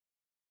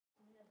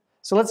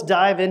So let's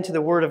dive into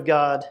the Word of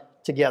God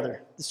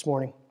together this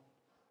morning.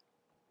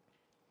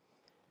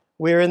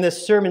 We're in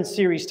this sermon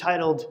series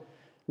titled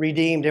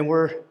Redeemed, and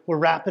we're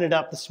wrapping it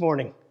up this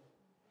morning.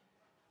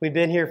 We've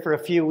been here for a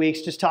few weeks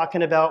just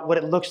talking about what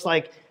it looks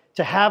like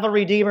to have a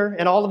Redeemer,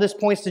 and all of this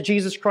points to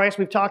Jesus Christ.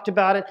 We've talked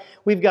about it.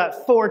 We've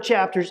got 4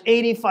 chapters,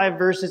 85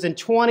 verses, and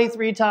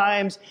 23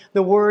 times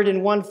the word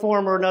in one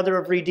form or another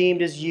of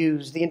redeemed is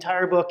used. The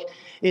entire book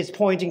is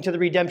pointing to the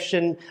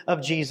redemption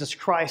of Jesus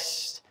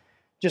Christ,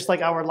 just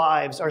like our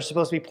lives are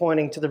supposed to be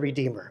pointing to the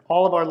Redeemer.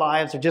 All of our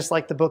lives are just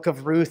like the book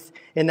of Ruth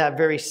in that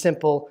very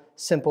simple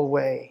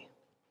way.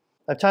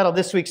 I've titled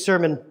this week's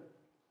sermon,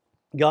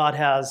 God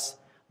Has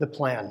the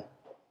Plan.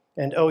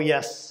 And oh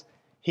yes,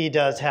 He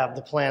does have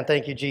the plan.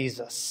 Thank you,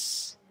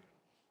 Jesus.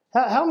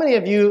 How many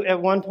of you at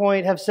one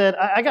point have said,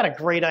 I got a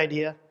great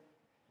idea.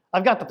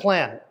 I've got the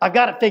plan. I've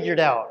got it figured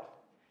out.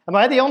 Am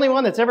I the only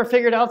one that's ever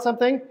figured out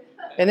something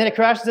and then it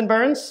crashes and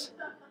burns?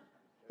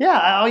 Yeah,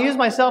 I'll use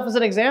myself as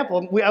an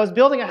example. I was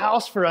building a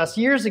house for us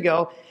years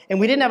ago, and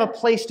we didn't have a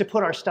place to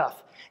put our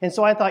stuff. And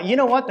so I thought, you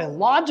know what? The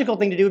logical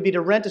thing to do would be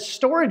to rent a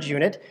storage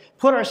unit,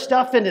 put our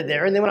stuff into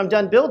there, and then when I'm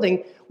done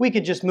building, we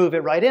could just move it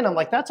right in. I'm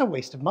like, that's a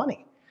waste of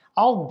money.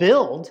 I'll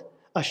build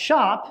a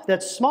shop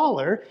that's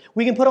smaller.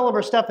 We can put all of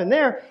our stuff in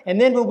there,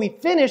 and then when we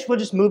finish, we'll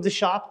just move the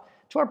shop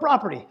to our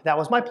property. That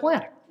was my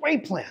plan.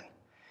 Great plan.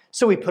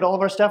 So we put all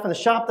of our stuff in the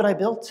shop that I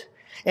built,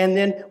 and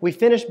then we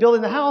finished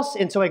building the house,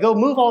 and so I go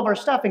move all of our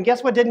stuff, and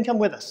guess what didn't come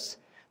with us?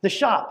 The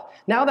shop.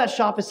 Now that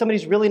shop is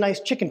somebody's really nice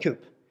chicken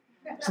coop.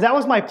 So that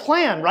was my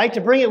plan, right, to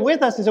bring it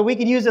with us and so we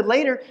could use it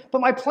later, but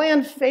my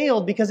plan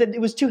failed because it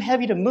was too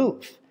heavy to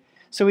move.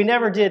 So we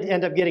never did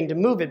end up getting to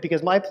move it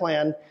because my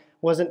plan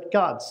wasn't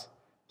God's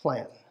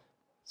plan.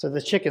 So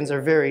the chickens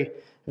are very,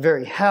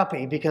 very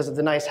happy because of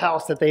the nice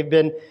house that they've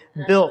been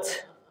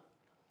built.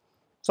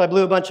 So I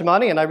blew a bunch of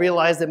money and I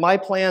realized that my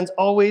plans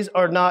always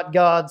are not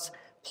God's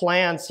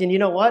plans. And you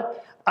know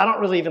what? I don't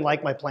really even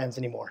like my plans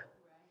anymore.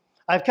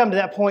 I've come to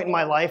that point in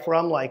my life where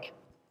I'm like,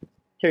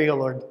 here you go,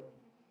 Lord.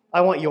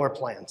 I want your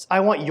plans. I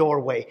want your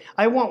way.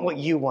 I want what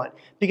you want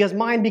because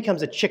mine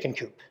becomes a chicken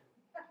coop.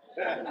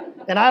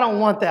 And I don't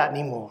want that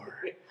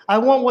anymore. I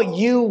want what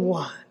you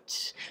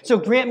want. So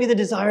grant me the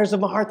desires of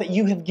my heart that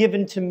you have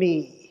given to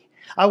me.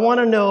 I want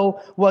to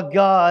know what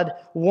God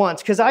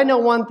wants because I know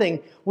one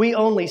thing, we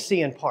only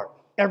see in part,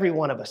 every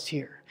one of us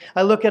here.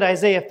 I look at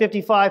Isaiah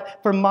 55,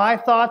 for my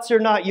thoughts are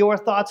not your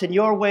thoughts and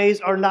your ways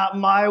are not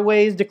my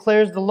ways,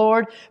 declares the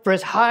Lord. For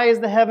as high as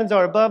the heavens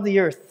are above the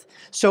earth,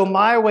 so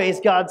my ways,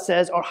 God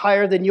says, are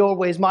higher than your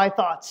ways. My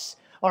thoughts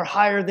are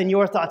higher than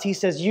your thoughts. He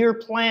says your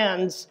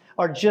plans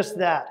are just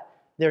that.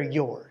 They're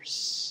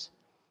yours.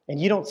 And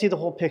you don't see the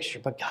whole picture,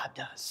 but God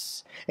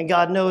does. And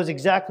God knows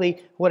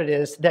exactly what it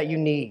is that you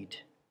need.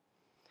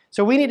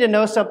 So we need to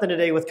know something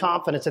today with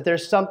confidence, that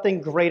there's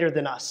something greater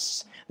than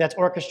us that's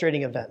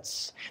orchestrating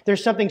events.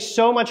 There's something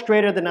so much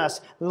greater than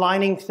us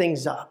lining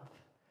things up.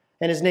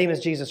 And His name is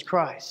Jesus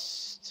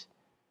Christ.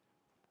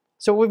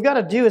 So what we've got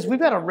to do is we've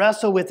got to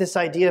wrestle with this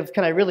idea of,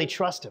 can I really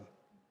trust Him?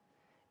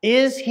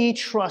 Is He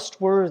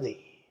trustworthy?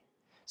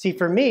 See,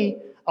 for me,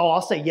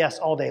 I'll say yes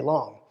all day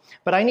long.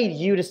 But I need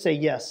you to say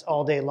yes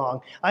all day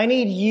long. I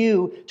need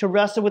you to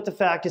wrestle with the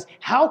fact is,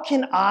 how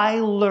can I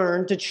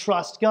learn to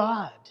trust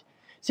God?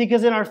 See,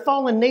 because in our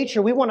fallen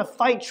nature, we want to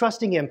fight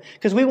trusting Him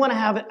because we want to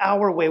have it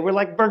our way. We're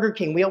like Burger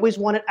King. We always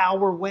want it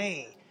our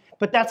way.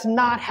 But that's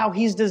not how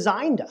He's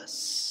designed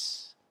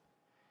us.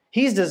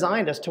 He's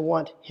designed us to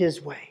want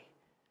His way.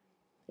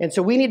 And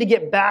so we need to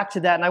get back to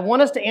that. And I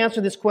want us to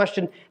answer this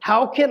question,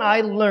 how can I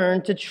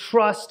learn to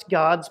trust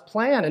God's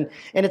plan?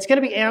 And it's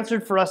going to be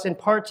answered for us in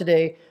part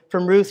today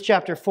from Ruth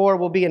chapter 4.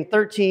 We'll be in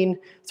 13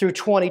 through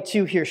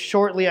 22 here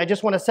shortly. I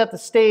just want to set the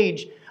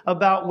stage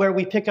about where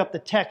we pick up the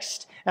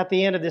text at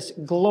the end of this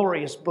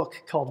glorious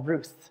book called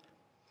Ruth.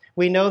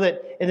 We know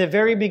that in the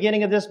very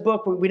beginning of this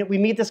book, we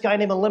meet this guy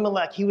named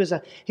Elimelech. He was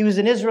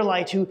an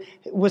Israelite who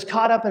was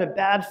caught up in a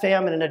bad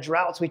famine and a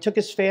drought. So he took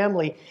his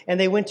family and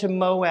they went to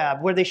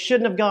Moab, where they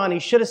shouldn't have gone. He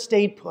should have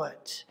stayed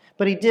put,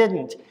 but he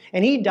didn't.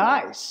 And he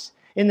dies.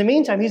 In the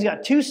meantime, he's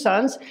got 2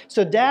 sons.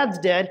 So dad's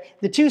dead.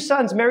 The 2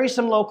 sons marry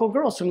some local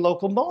girls, some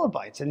local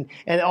Moabites. And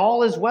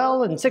all is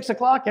well, and 6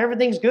 o'clock,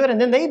 everything's good. And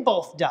then they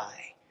both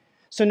die.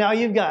 So now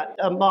you've got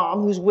a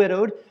mom who's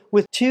widowed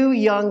with 2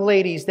 young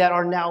ladies that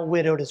are now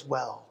widowed as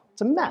well.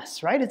 It's a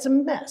mess, right? It's a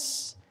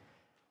mess.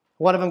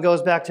 One of them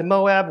goes back to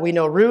Moab. We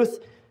know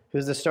Ruth,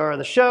 who's the star of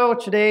the show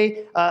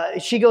today.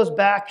 She goes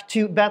back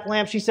to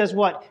Bethlehem. She says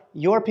what?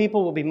 Your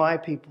people will be my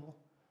people.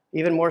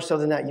 Even more so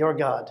than that, your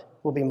God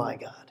will be my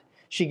God.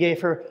 She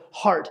gave her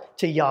heart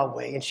to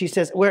Yahweh. And she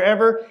says,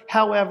 wherever,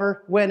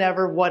 however,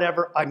 whenever,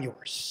 whatever, I'm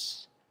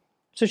yours.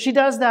 So she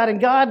does that, and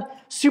God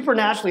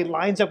supernaturally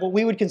lines up what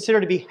we would consider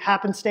to be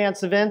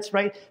happenstance events,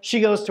 right?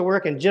 She goes to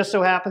work and just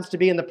so happens to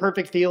be in the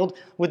perfect field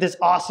with this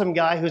awesome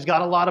guy who's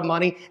got a lot of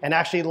money and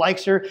actually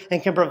likes her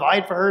and can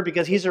provide for her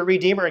because he's a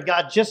redeemer, and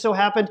God just so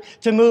happened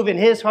to move in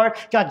his heart.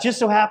 God just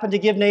so happened to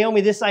give Naomi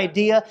this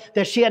idea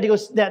that she had to go,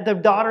 that the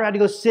daughter had to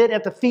go sit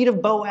at the feet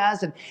of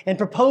Boaz and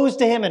propose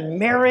to him in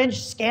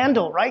marriage.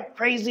 Scandal, right?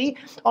 Crazy.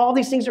 All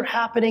these things are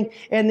happening,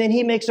 and then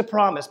he makes a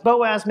promise.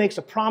 Boaz makes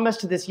a promise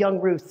to this young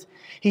Ruth.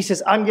 He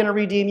says, I'm going to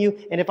redeem you,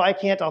 and if I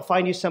can't, I'll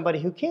find you somebody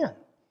who can.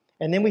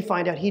 And then we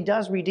find out he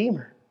does redeem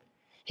her.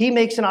 He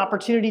makes an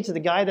opportunity to the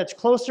guy that's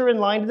closer in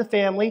line to the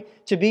family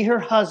to be her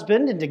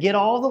husband and to get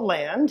all the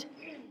land.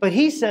 But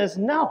he says,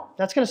 no,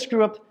 that's going to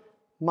screw up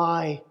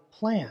my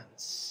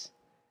plans.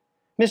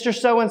 Mr.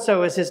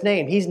 So-and-so is his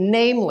name. He's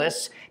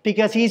nameless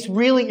because he's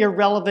really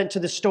irrelevant to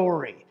the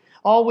story.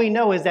 All we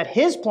know is that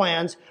his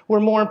plans were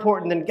more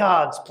important than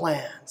God's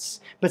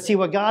plans. But see,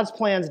 what God's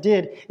plans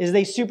did is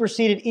they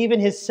superseded even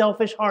his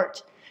selfish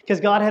heart, because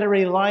God had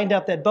already lined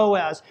up that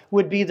Boaz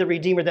would be the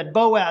redeemer, that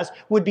Boaz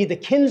would be the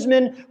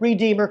kinsman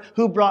redeemer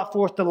who brought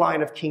forth the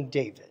line of King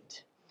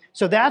David.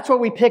 So that's what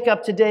we pick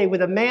up today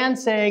with a man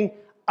saying,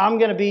 I'm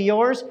going to be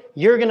yours,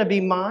 you're going to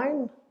be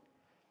mine,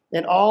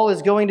 and all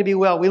is going to be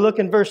well. We look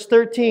in verse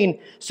 13.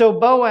 So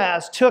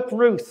Boaz took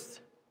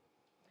Ruth.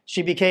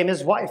 She became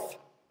his wife.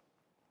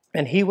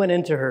 And he went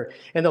into her,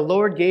 and the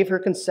Lord gave her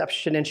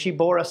conception, and she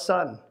bore a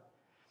son.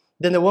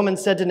 Then the woman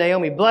said to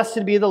Naomi,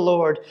 Blessed be the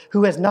Lord,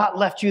 who has not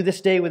left you this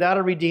day without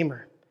a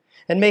redeemer.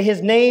 And may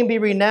his name be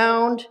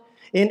renowned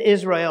in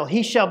Israel.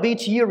 He shall be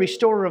to you a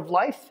restorer of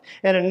life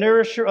and a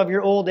nourisher of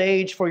your old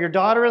age, for your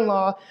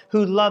daughter-in-law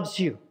who loves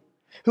you,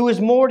 who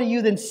is more to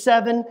you than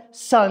 7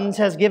 sons,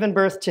 has given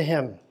birth to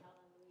him.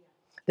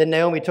 Then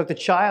Naomi took the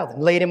child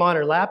and laid him on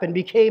her lap and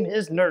became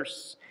his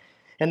nurse.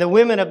 And the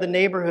women of the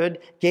neighborhood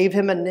gave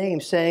him a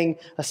name, saying,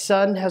 A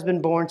son has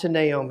been born to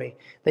Naomi.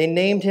 They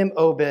named him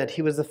Obed.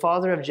 He was the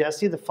father of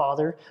Jesse, the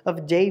father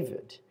of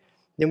David.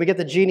 Then we get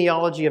the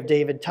genealogy of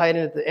David tied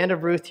in at the end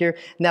of Ruth here.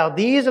 Now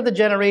these are the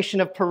generation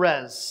of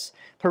Perez.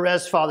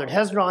 Perez fathered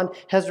Hezron.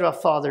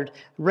 Hezron fathered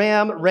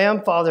Ram.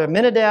 Ram fathered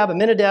Amminadab.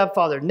 Amminadab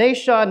fathered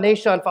Nahshon.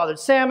 Nahshon fathered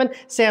Salmon.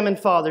 Salmon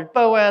fathered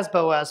Boaz.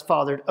 Boaz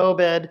fathered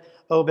Obed.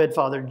 Obed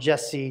fathered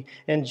Jesse.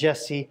 And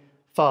Jesse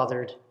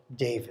fathered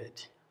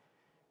David.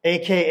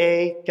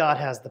 AKA, God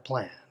has the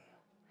plan.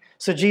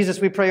 So Jesus,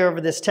 we pray over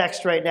this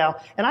text right now.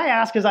 And I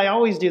ask, as I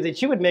always do,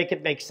 that you would make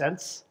it make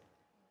sense.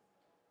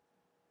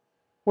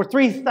 We're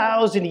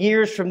 3,000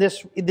 years from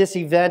this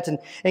event.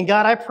 And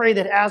God, I pray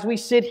that as we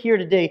sit here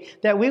today,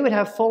 that we would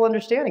have full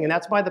understanding. And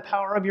that's by the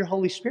power of your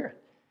Holy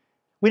Spirit.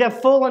 We'd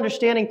have full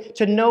understanding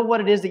to know what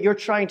it is that you're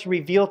trying to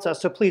reveal to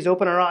us. So please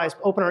open our eyes,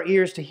 open our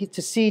ears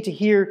to see, to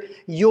hear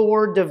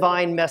your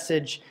divine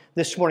message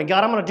this morning.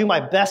 God, I'm going to do my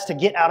best to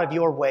get out of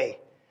your way.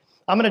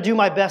 I'm going to do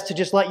my best to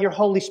just let your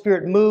Holy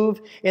Spirit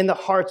move in the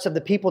hearts of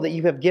the people that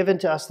you have given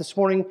to us this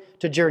morning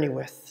to journey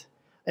with.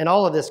 And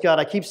all of this, God,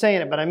 I keep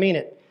saying it, but I mean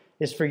it,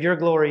 is for your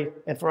glory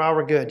and for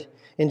our good.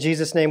 In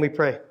Jesus' name we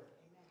pray.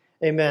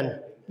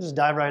 Amen. Just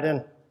dive right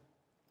in.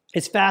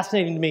 It's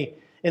fascinating to me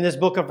in this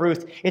book of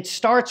Ruth. It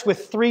starts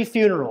with 3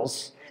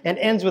 funerals and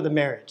ends with a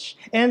marriage.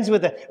 Ends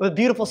with a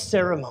beautiful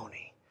ceremony.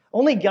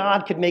 Only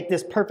God could make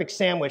this perfect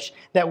sandwich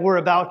that we're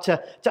about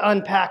to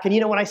unpack. And you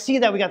know, when I see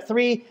that we got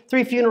three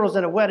funerals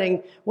and a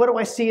wedding, what do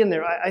I see in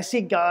there? I see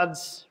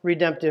God's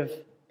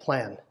redemptive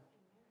plan.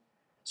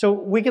 So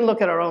we can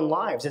look at our own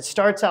lives. It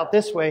starts out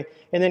this way,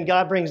 and then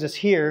God brings us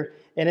here,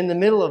 and in the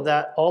middle of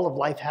that, all of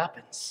life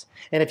happens.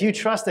 And if you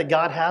trust that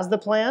God has the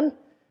plan,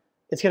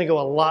 it's going to go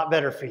a lot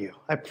better for you.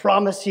 I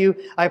promise you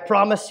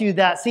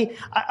that. See,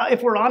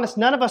 if we're honest,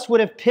 none of us would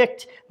have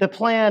picked the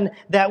plan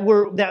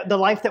the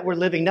life that we're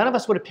living. None of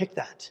us would have picked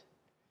that.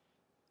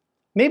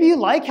 Maybe you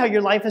like how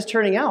your life is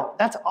turning out.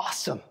 That's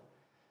awesome.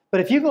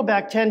 But if you go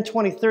back 10,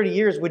 20, 30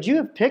 years, would you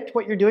have picked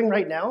what you're doing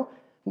right now?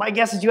 My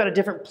guess is you had a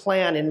different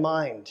plan in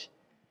mind.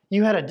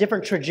 You had a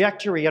different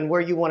trajectory on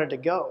where you wanted to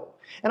go.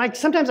 And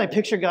sometimes I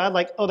picture God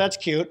like, oh, that's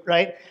cute,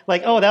 right?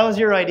 Like, oh, that was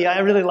your idea. I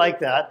really like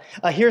that.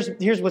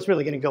 Here's what's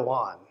really going to go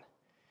on.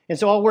 And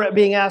so all we're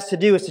being asked to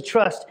do is to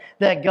trust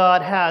that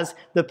God has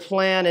the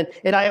plan.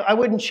 And I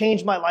wouldn't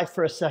change my life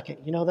for a second.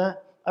 You know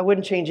that? I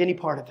wouldn't change any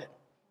part of it.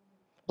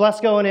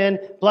 Blessed going in,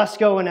 blessed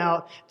going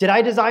out. Did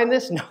I design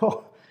this?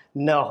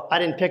 No, I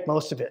didn't pick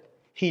most of it.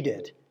 He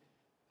did.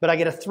 But I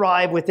get to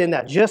thrive within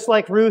that, just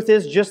like Ruth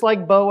is, just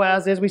like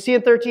Boaz is. We see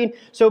in 13,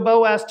 so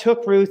Boaz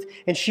took Ruth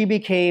and she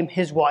became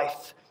his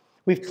wife.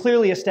 We've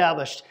clearly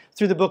established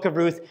through the book of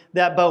Ruth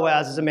that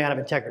Boaz is a man of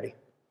integrity.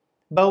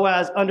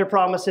 Boaz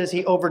underpromises,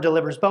 he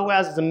over-delivers.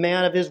 Boaz is a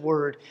man of his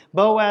word.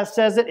 Boaz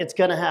says it, it's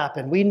going to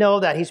happen. We know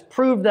that. He's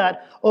proved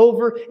that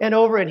over and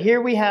over. And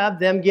here we have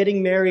them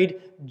getting married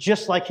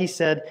just like he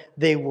said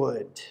they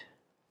would.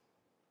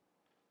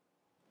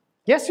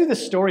 Guess who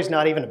this story's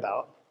not even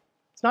about?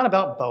 It's not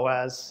about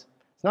Boaz.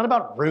 It's not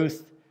about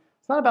Ruth.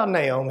 It's not about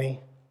Naomi.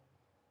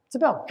 It's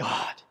about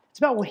God. It's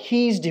about what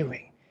he's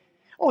doing.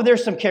 Oh,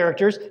 there's some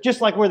characters, just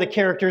like we're the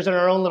characters in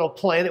our own little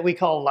play that we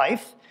call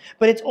life.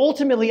 But it's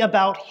ultimately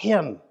about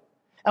him.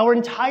 Our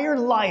entire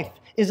life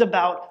is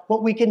about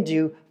what we can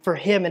do for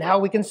him and how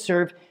we can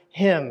serve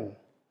him.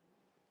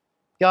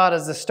 God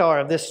is the star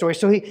of this story.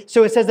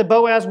 So it says that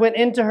Boaz went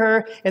into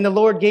her, and the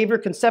Lord gave her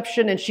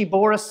conception, and she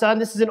bore a son.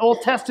 This is an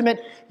Old Testament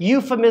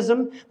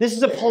euphemism. This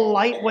is a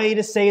polite way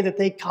to say that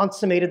they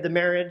consummated the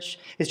marriage.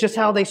 It's just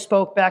how they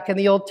spoke back in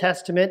the Old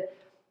Testament.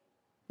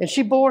 And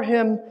she bore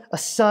him a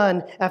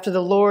son after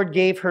the Lord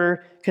gave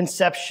her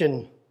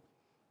conception.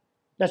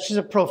 That's just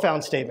a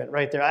profound statement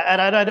right there.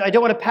 I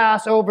don't want to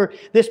pass over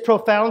this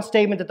profound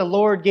statement that the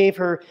Lord gave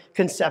her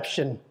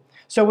conception.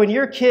 So when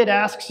your kid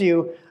asks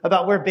you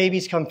about where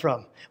babies come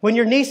from, when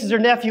your nieces or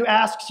nephew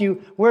asks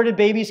you, where did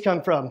babies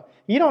come from?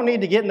 You don't need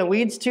to get in the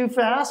weeds too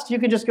fast. You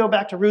can just go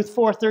back to Ruth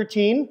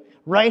 4:13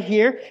 right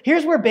here.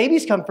 Here's where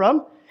babies come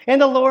from.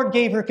 And the Lord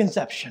gave her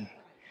conception.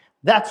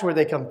 That's where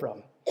they come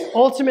from.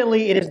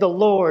 Ultimately, it is the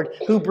Lord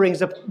who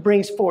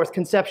brings forth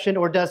conception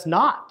or does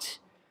not.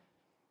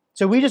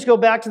 So we just go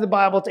back to the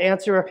Bible to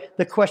answer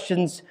the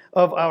questions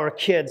of our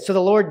kids. So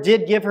the Lord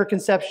did give her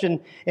conception,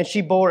 and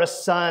she bore a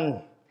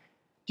son.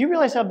 Do you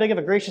realize how big of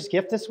a gracious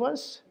gift this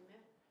was?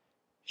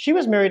 She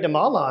was married to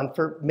Mahlon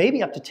for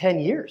maybe up to 10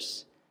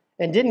 years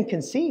and didn't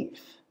conceive.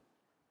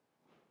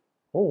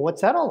 Oh,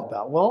 what's that all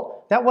about?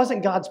 Well, that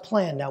wasn't God's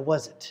plan, now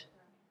was it?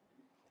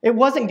 It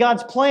wasn't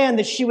God's plan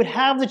that she would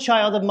have the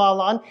child of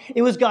Mahlon.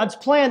 It was God's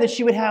plan that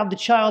she would have the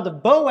child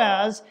of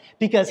Boaz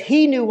because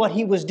he knew what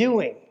he was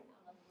doing.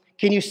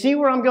 Can you see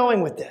where I'm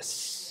going with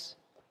this?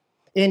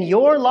 In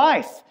your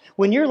life,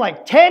 when you're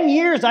like, 10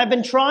 years I've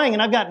been trying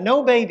and I've got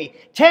no baby.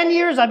 10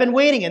 years I've been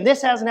waiting and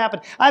this hasn't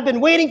happened. I've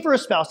been waiting for a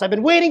spouse. I've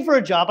been waiting for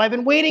a job. I've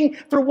been waiting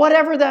for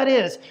whatever that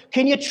is.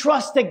 Can you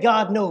trust that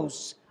God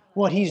knows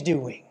what he's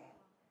doing?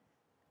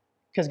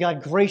 Because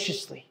God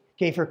graciously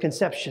gave her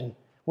conception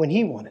when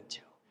he wanted to.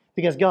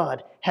 Because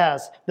God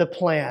has the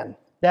plan.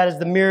 That is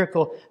the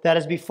miracle that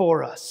is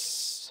before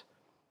us.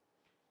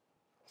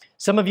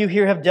 Some of you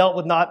here have dealt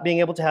with not being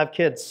able to have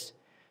kids.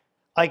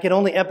 I can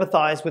only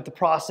empathize with the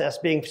process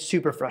being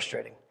super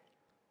frustrating,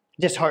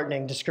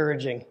 disheartening,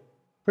 discouraging,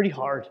 pretty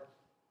hard.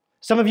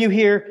 Some of you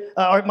here,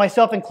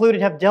 myself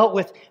included, have dealt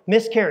with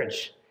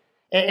miscarriage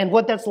and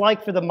what that's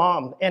like for the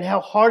mom and how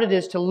hard it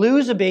is to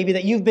lose a baby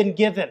that you've been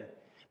given.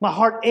 My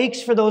heart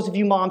aches for those of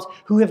you moms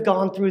who have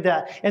gone through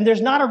that. And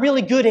there's not a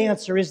really good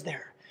answer, is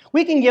there?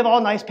 We can give all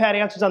nice pat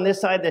answers on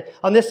this side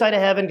of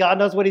heaven. God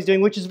knows what he's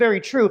doing, which is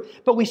very true.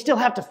 But we still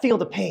have to feel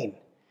the pain.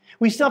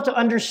 We still have to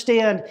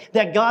understand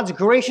that God's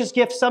gracious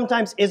gift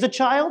sometimes is a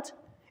child,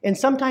 and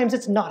sometimes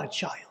it's not a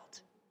child.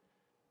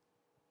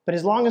 But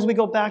as long as we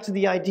go back to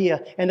the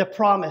idea and the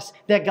promise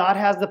that God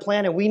has the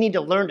plan, and we need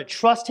to learn to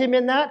trust him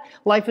in that,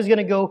 life is going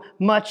to go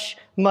much,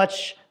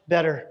 much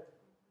better.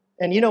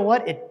 And you know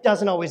what? It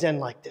doesn't always end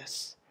like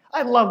this.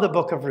 I love the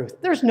book of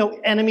Ruth. There's no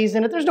enemies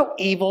in it. There's no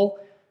evil.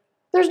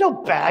 There's no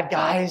bad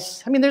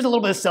guys. I mean, there's a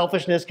little bit of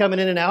selfishness coming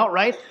in and out,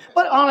 right?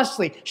 But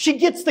honestly, she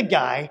gets the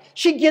guy.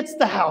 She gets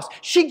the house.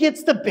 She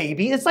gets the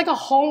baby. It's like a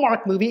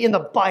Hallmark movie in the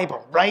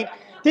Bible, right?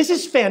 This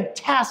is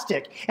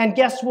fantastic. And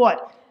guess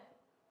what?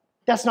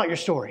 That's not your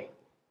story.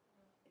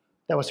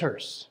 That was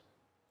hers.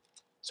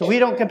 So we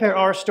don't compare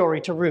our story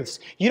to Ruth's.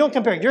 You don't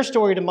compare your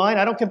story to mine.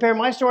 I don't compare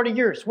my story to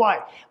yours. Why?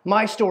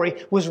 My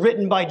story was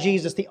written by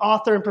Jesus, the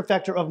author and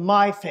perfecter of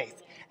my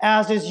faith,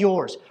 as is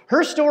yours.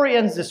 Her story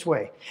ends this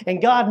way.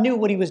 And God knew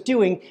what he was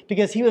doing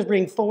because he was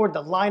bringing forward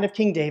the line of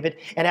King David,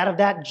 and out of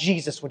that,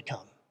 Jesus would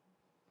come.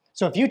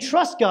 So if you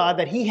trust God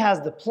that he has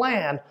the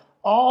plan,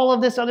 all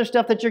of this other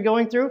stuff that you're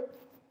going through,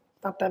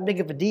 not that big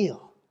of a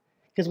deal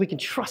because we can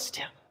trust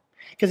him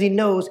because he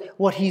knows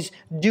what he's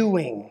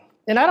doing.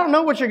 And I don't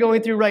know what you're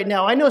going through right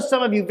now. I know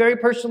some of you very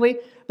personally,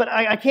 but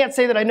I can't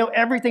say that I know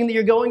everything that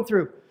you're going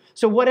through.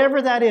 So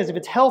whatever that is, if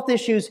it's health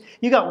issues,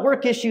 you got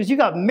work issues, you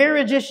got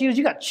marriage issues,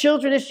 you got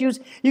children issues,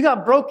 you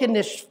got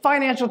brokenness,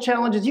 financial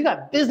challenges, you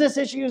got business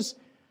issues.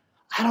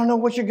 I don't know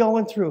what you're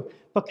going through,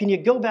 but can you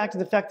go back to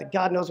the fact that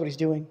God knows what he's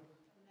doing?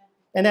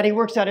 And that he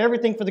works out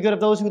everything for the good of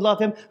those who love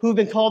him, who have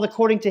been called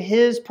according to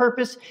his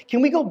purpose?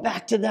 Can we go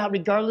back to that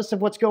regardless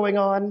of what's going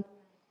on?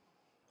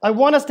 I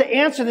want us to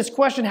answer this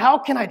question, how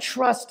can I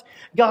trust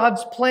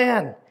God's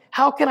plan?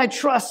 How can I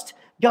trust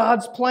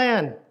God's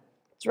plan?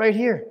 It's right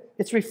here.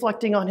 It's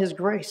reflecting on his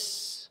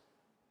grace.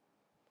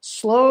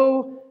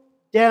 Slow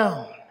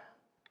down.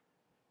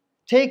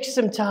 Take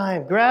some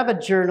time, grab a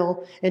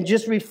journal, and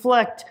just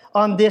reflect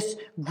on this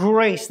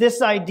grace,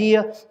 this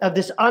idea of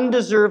this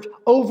undeserved,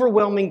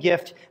 overwhelming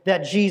gift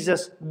that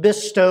Jesus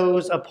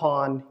bestows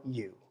upon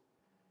you.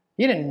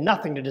 You did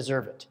nothing to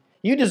deserve it.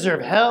 You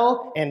deserve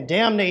hell and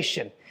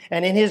damnation.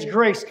 And in his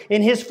grace,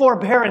 in his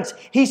forbearance,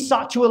 he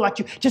sought to elect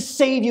you, to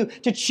save you,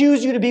 to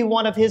choose you to be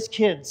one of his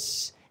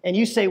kids. And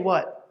you say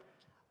what?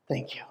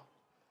 Thank you.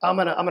 I'm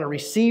gonna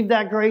receive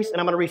that grace, and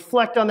I'm going to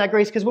reflect on that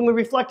grace, because when we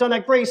reflect on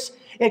that grace,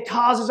 it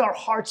causes our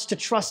hearts to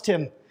trust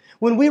him.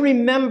 When we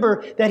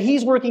remember that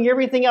he's working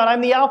everything out,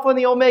 I'm the Alpha and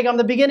the Omega, I'm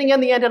the beginning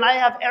and the end, and I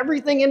have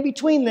everything in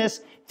between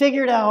this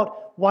figured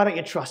out, why don't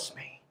you trust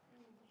me?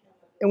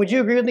 And would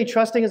you agree with me,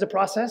 trusting is a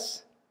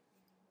process?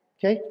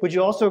 Okay. Would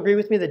you also agree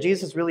with me that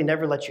Jesus really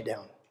never let you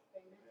down?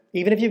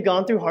 Even if you've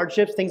gone through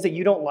hardships, things that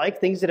you don't like,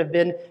 things that have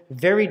been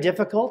very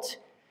difficult,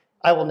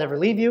 I will never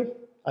leave you.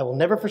 I will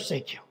never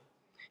forsake you.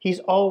 He's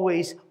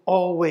always,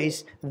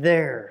 always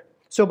there.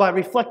 So by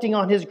reflecting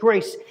on his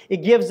grace,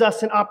 it gives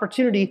us an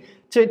opportunity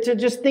to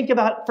just think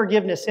about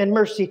forgiveness and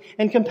mercy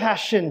and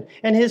compassion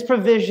and his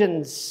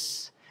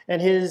provisions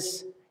and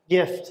his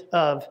gift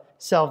of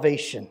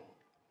salvation.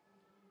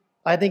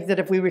 I think that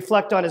if we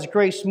reflect on his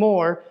grace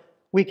more,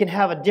 we can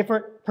have a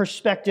different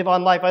perspective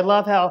on life. I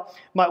love how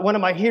one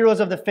of my heroes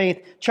of the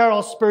faith,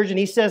 Charles Spurgeon,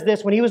 he says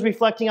this when he was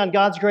reflecting on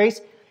God's grace.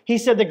 He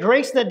said, "The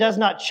grace that does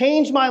not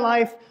change my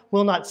life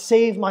will not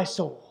save my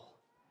soul."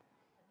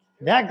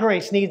 That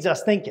grace needs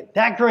us thinking.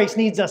 That grace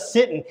needs us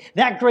sitting.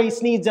 That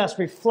grace needs us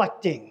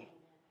reflecting.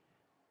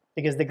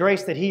 Because the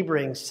grace that he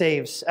brings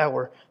saves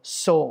our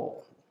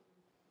soul.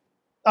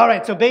 All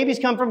right, so babies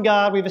come from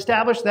God. We've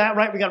established that,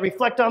 right? We got to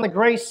reflect on the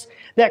grace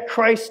that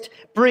Christ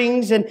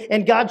brings.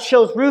 And God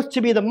chose Ruth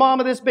to be the mom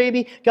of this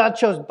baby. God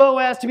chose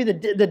Boaz to be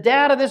the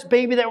dad of this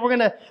baby that we're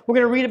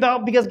gonna read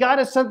about, because God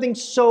has something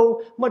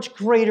so much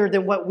greater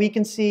than what we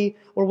can see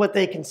or what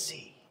they can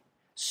see.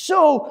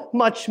 So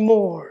much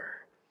more.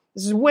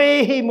 This is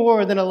way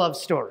more than a love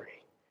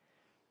story.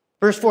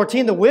 Verse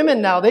 14, the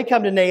women now, they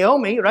come to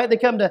Naomi, right? They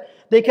come to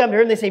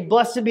her and they say,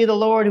 "Blessed be the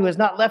Lord who has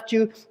not left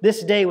you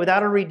this day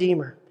without a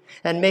redeemer.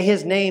 And may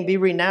his name be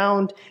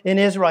renowned in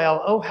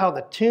Israel." Oh, how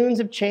the tunes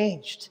have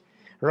changed,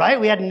 right?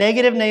 We had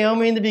negative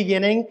Naomi in the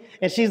beginning,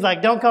 and she's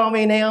like, "Don't call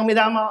me Naomi.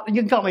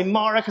 You can call me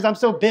Mara because I'm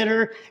so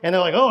bitter." And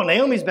they're like, "Oh,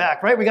 Naomi's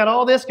back," right? We got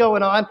all this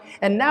going on,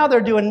 and now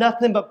they're doing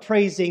nothing but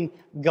praising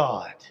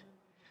God.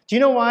 Do you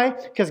know why?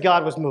 Because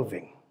God was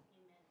moving.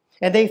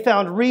 And they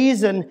found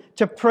reason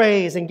to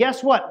praise. And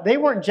guess what? They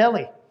weren't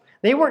jelly.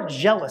 They weren't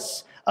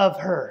jealous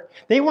of her.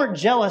 They weren't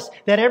jealous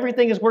that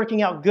everything is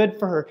working out good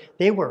for her.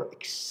 They were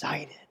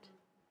excited.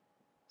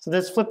 So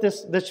let's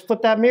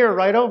flip that mirror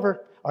right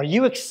over. Are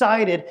you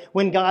excited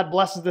when God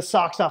blesses the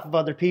socks off of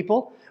other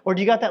people? Or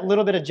do you got that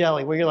little bit of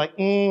jelly where you're like,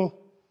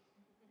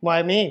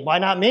 why me? Why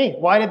not me?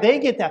 Why did they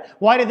get that?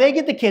 Why did they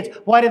get the kids?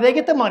 Why did they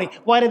get the money?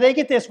 Why did they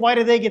get this? Why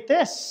did they get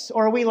this?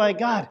 Or are we like,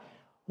 "God,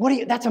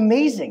 that's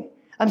amazing.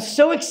 I'm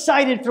so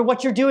excited for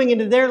what you're doing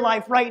into their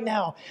life right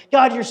now.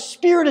 God, your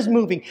spirit is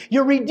moving.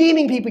 You're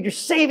redeeming people. You're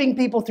saving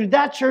people through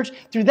that church,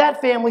 through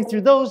that family,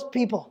 through those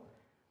people."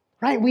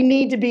 Right? We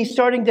need to be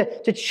starting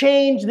to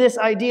change this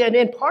idea.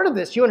 And part of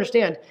this, you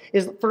understand,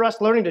 is for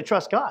us learning to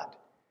trust God.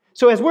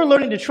 So as we're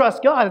learning to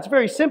trust God, it's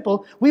very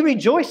simple. We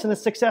rejoice in the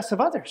success of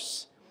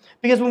others.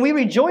 Because when we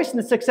rejoice in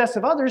the success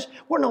of others,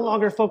 we're no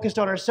longer focused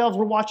on ourselves.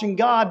 We're watching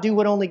God do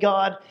what only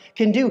God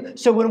can do.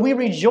 So when we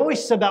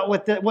rejoice about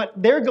what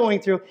they're going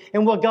through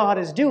and what God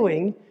is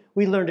doing,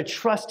 we learn to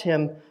trust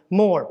him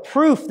more.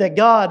 Proof that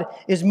God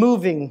is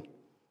moving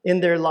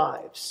in their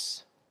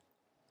lives.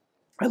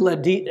 I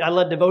led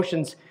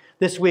devotions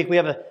this week. We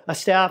have a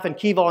staff and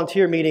key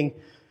volunteer meeting.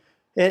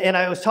 And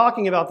I was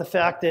talking about the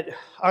fact that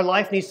our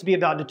life needs to be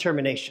about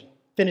determination,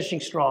 finishing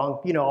strong,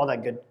 all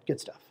that good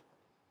stuff.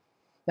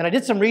 And I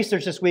did some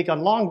research this week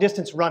on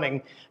long-distance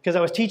running because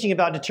I was teaching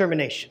about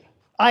determination.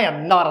 I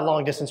am not a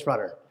long-distance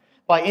runner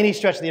by any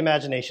stretch of the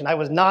imagination. I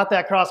was not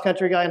that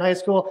cross-country guy in high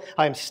school.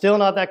 I am still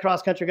not that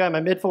cross-country guy in my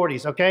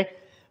mid-40s, okay?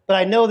 But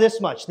I know this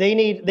much. They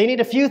need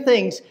a few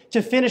things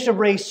to finish a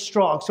race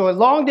strong. So a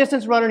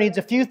long-distance runner needs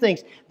a few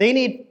things. They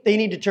need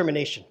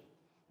determination,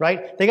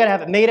 right? They got to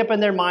have it made up in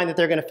their mind that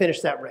they're going to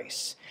finish that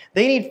race.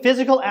 They need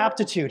physical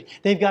aptitude.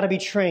 They've got to be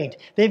trained.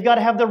 They've got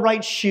to have the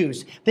right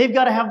shoes. They've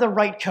got to have the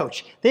right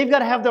coach. They've got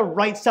to have the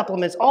right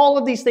supplements. All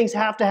of these things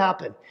have to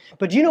happen.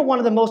 But do you know one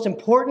of the most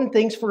important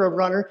things for a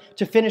runner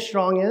to finish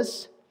strong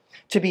is?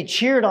 To be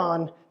cheered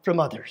on from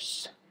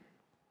others.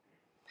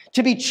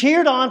 To be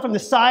cheered on from the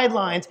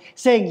sidelines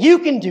saying, "You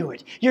can do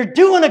it. You're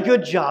doing a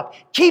good job.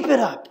 Keep it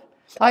up.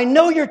 I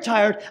know you're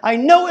tired. I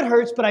know it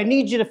hurts, but I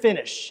need you to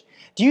finish."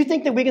 Do you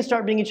think that we can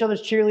start being each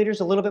other's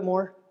cheerleaders a little bit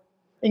more?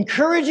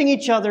 Encouraging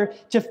each other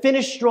to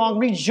finish strong,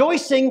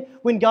 rejoicing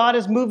when God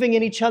is moving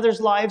in each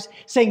other's lives,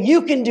 saying,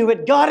 "You can do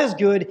it. God is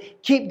good.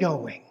 Keep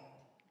going."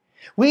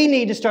 We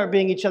need to start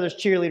being each other's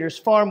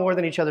cheerleaders far more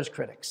than each other's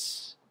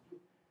critics.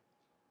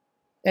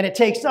 And it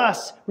takes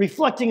us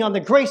reflecting on the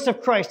grace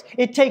of Christ.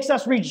 It takes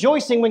us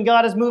rejoicing when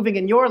God is moving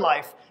in your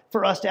life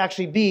for us to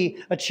actually be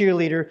a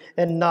cheerleader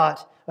and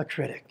not a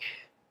critic.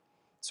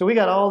 So we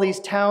got all these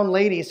town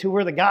ladies who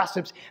were the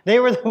gossips. They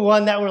were the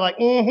one that were like,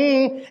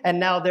 and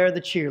now they're the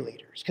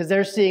cheerleaders. Because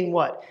they're seeing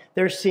what?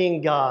 They're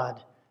seeing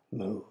God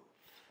move.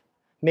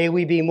 May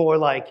we be more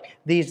like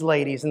these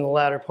ladies in the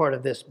latter part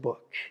of this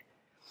book.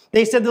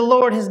 They said, "The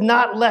Lord has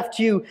not left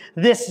you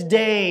this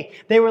day."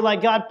 They were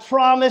like, "God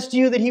promised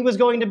you that he was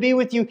going to be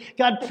with you.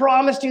 God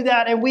promised you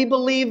that, and we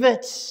believe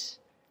it."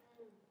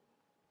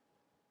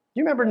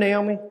 You remember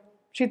Naomi?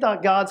 She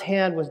thought God's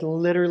hand was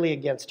literally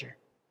against her,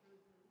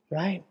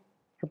 right?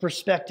 Her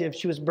perspective,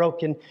 she was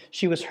broken,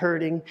 she was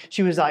hurting,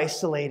 she was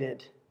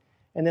isolated.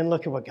 And then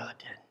look at what God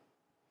did.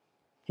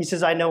 He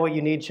says, "I know what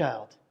you need,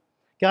 child.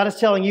 God is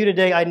telling you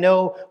today, I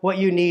know what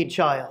you need,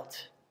 child.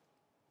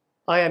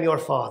 I am your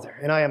Father,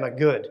 and I am a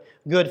good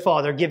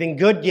Father, giving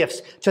good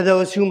gifts to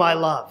those whom I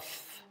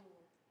love.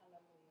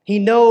 He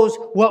knows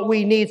what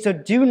we need, so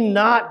do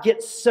not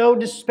get so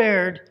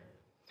despaired.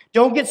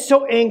 Don't get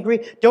so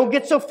angry. Don't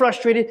get so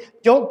frustrated.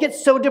 Don't get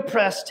so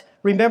depressed.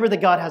 Remember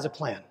that God has a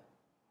plan.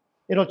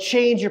 It'll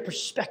change your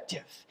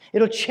perspective.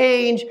 It'll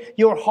change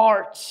your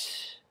heart.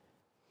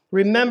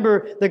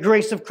 Remember the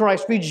grace of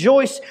Christ.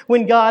 Rejoice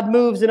when God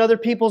moves in other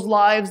people's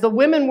lives. The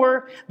women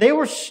were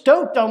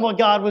stoked on what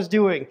God was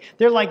doing.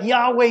 They're like,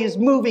 Yahweh is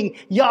moving.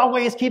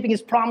 Yahweh is keeping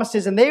his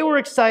promises. And they were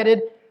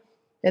excited.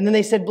 And then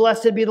they said,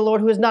 blessed be the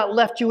Lord who has not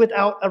left you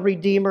without a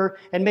redeemer,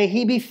 and may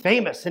he be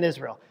famous in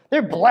Israel.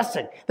 They're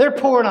blessing. They're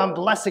pouring on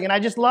blessing. And I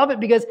just love it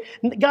because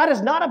God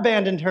has not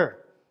abandoned her.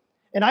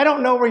 And I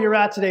don't know where you're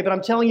at today, but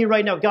I'm telling you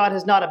right now, God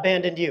has not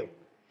abandoned you.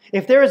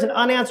 If there is an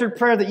unanswered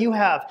prayer that you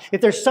have,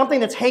 if there's something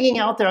that's hanging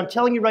out there, I'm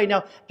telling you right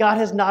now, God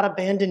has not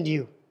abandoned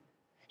you.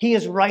 He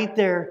is right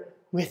there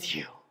with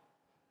you.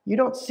 You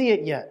don't see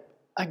it yet.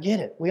 I get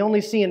it. We only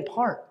see in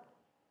part.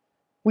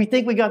 We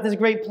think we got this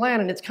great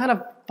plan, and it's kind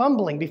of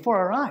fumbling before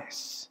our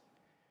eyes.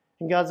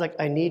 And God's like,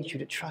 I need you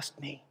to trust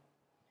me.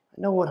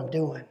 I know what I'm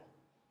doing.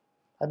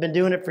 I've been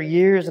doing it for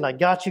years, and I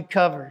got you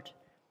covered.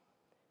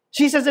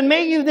 She says, and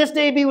may you this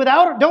day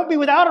don't be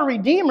without a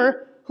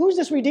redeemer. Who's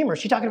this redeemer? Is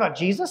she talking about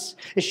Jesus?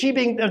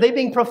 Are they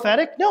being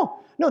prophetic? No,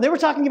 they were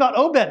talking about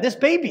Obed, this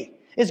baby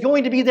is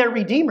going to be their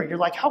redeemer. You're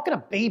like, how can a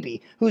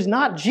baby who's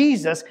not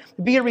Jesus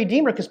be a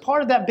redeemer? Because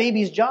part of that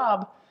baby's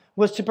job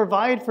was to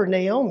provide for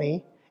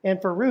Naomi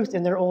and for Ruth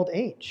in their old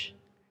age.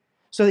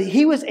 So that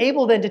he was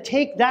able then to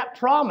take that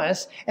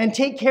promise and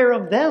take care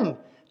of them.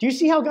 Do you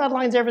see how God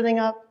lines everything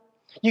up?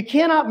 You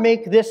cannot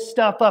make this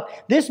stuff up.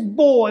 This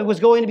boy was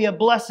going to be a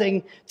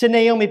blessing to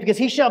Naomi because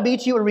he shall be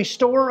to you a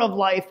restorer of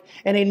life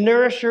and a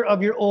nourisher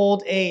of your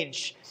old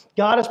age.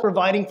 God is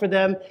providing for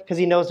them because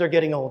he knows they're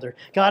getting older.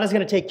 God is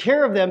going to take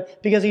care of them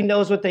because he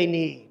knows what they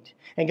need.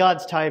 And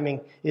God's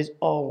timing is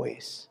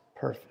always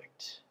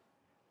perfect.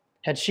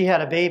 Had she had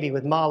a baby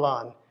with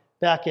Mahlon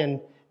back in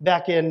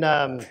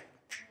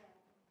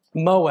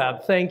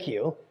Moab, thank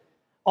you,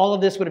 all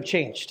of this would have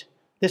changed.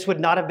 This would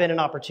not have been an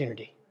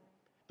opportunity.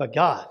 But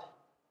God,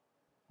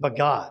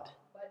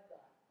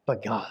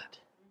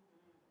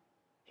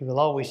 he will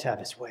always have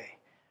his way.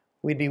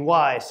 We'd be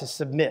wise to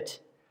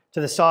submit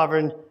to the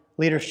sovereign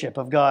leadership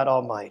of God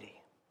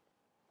Almighty.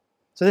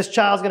 So this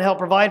child's going to help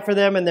provide for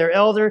them and their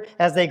elder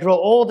as they grow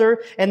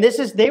older. And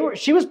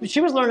she was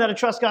learning how to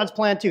trust God's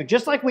plan too,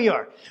 just like we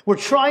are. We're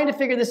trying to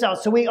figure this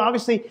out. So we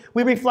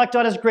reflect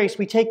on his grace.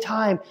 We take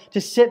time to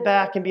sit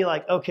back and be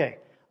like, okay,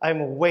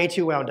 I'm way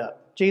too wound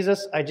up.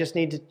 Jesus, I just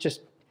need to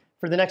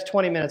for the next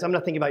 20 minutes, I'm going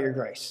to think about your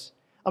grace.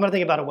 I'm going to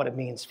think about what it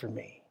means for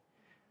me.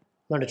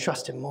 Learn to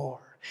trust him more.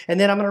 And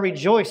then I'm going to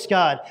rejoice,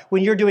 God,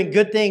 when you're doing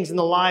good things in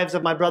the lives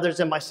of my brothers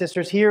and my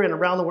sisters here and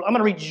around the world. I'm going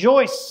to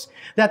rejoice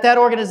that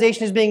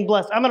organization is being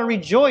blessed. I'm going to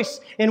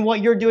rejoice in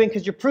what you're doing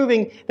because you're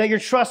proving that you're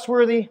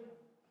trustworthy.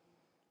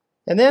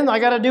 And then I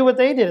got to do what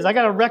they did. I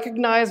got to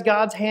recognize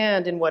God's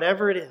hand in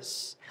whatever it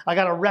is. I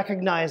got to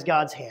recognize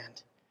God's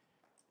hand.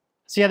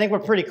 See, I think we're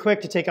pretty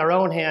quick to take our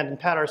own hand and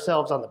pat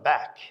ourselves on the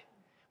back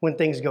when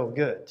things go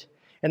good.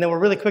 And then we're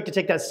really quick to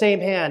take that same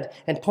hand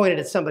and point it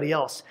at somebody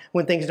else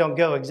when things don't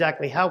go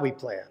exactly how we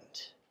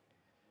planned.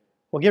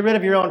 Well, get rid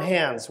of your own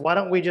hands. Why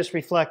don't we just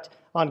reflect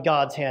on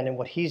God's hand and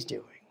what he's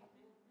doing?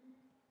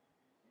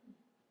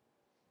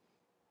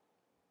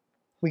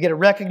 We get to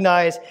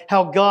recognize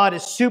how God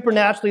is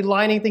supernaturally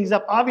lining things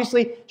up.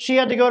 Obviously, she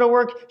had to go to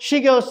work.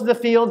 She goes to the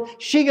field.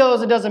 She goes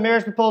and does a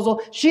marriage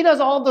proposal. She does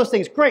all of those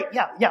things. Great,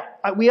 yeah.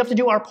 We have to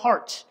do our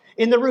part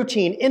in the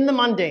routine, in the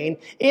mundane,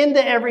 in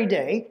the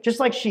everyday, just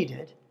like she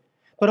did.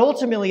 But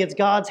ultimately, it's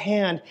God's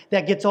hand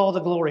that gets all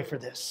the glory for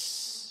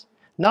this.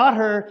 Not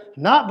her,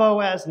 not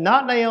Boaz,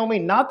 not Naomi,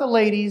 not the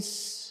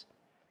ladies.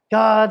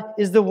 God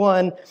is the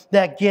one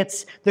that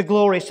gets the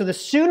glory. So the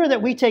sooner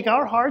that we take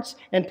our hearts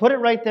and put it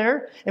right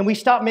there, and we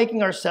stop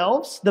making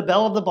ourselves the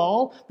belle of the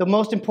ball, the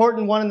most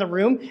important one in the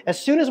room, as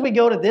soon as we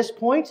go to this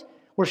point,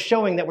 we're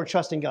showing that we're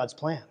trusting God's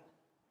plan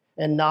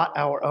and not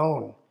our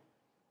own.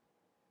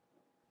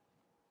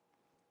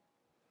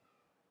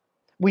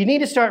 We need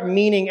to start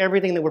meaning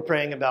everything that we're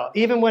praying about.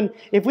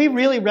 If we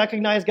really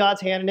recognize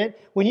God's hand in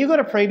it, when you go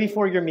to pray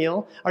before your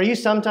meal, are you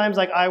sometimes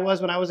like I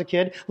was when I was a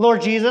kid?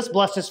 Lord Jesus,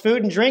 bless this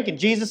food and drink in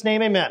Jesus'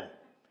 name, amen.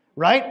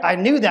 Right? I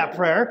knew that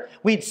prayer.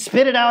 We'd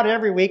spit it out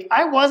every week.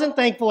 I wasn't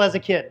thankful as a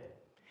kid.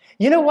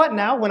 You know what?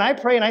 Now, when I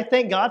pray and I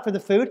thank God for the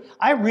food,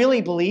 I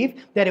really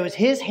believe that it was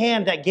his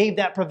hand that gave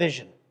that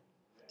provision.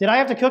 Did I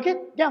have to cook it?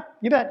 Yeah,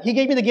 you bet. He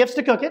gave me the gifts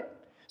to cook it.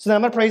 So then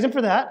I'm going to praise him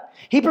for that.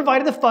 He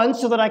provided the funds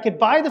so that I could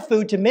buy the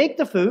food to make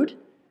the food.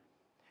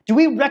 Do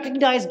we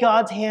recognize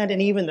God's hand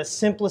in even the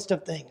simplest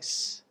of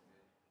things?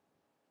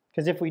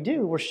 Because if we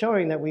do, we're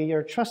showing that we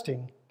are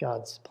trusting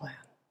God's plan.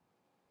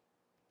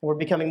 And we're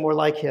becoming more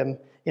like him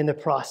in the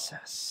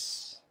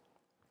process.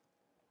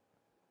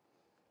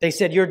 They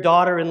said, your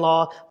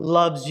daughter-in-law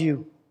loves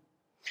you.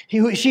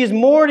 She is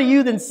more to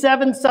you than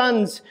 7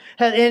 sons,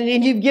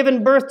 and you've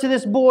given birth to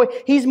this boy.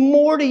 He's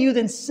more to you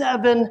than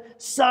 7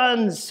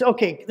 sons.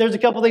 Okay, there's a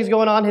couple things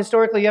going on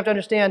historically. You have to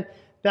understand,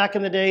 back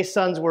in the day,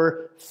 sons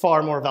were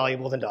far more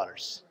valuable than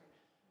daughters.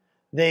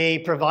 They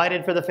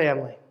provided for the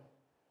family.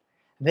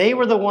 They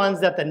were the ones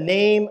that the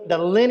name, the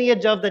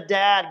lineage of the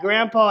dad,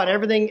 grandpa, and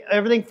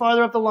everything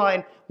farther up the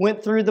line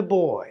went through the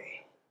boy.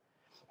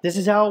 This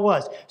is how it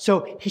was.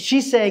 So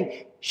she's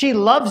saying she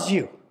loves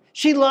you.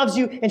 She loves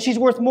you, and she's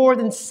worth more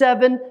than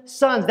 7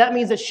 sons. That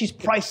means that she's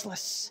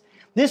priceless.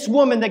 This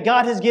woman that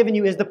God has given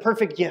you is the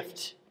perfect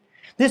gift.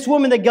 This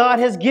woman that God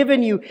has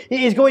given you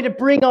is going to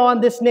bring on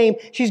this name.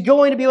 She's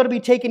going to be able to be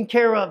taken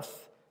care of.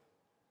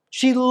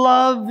 She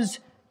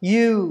loves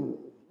you.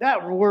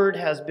 That word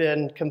has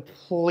been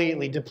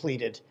completely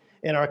depleted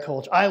in our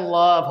culture. I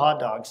love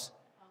hot dogs.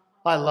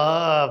 I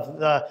love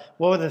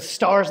what were the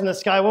stars in the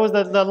sky? What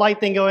was the light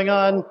thing going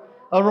on?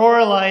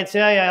 Aurora lights.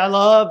 Yeah, I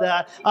love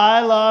that.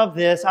 I love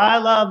this. I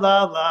love.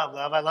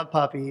 I love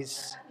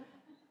puppies.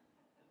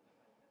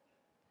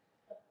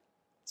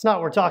 It's not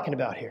what we're talking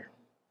about here.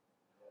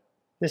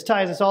 This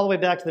ties us all the way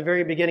back to the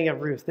very beginning of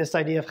Ruth. This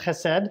idea of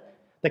chesed,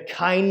 the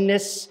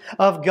kindness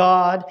of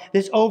God,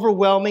 this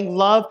overwhelming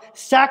love,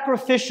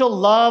 sacrificial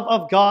love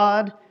of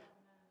God.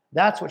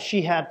 That's what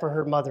she had for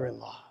her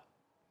mother-in-law.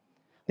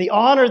 The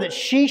honor that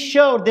she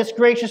showed this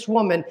gracious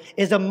woman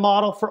is a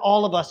model for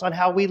all of us on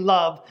how we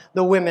love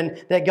the women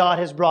that God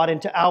has brought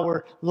into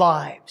our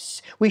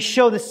lives. We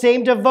show the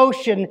same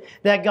devotion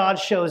that God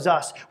shows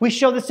us. We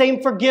show the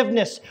same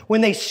forgiveness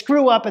when they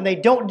screw up and they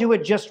don't do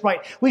it just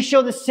right. We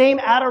show the same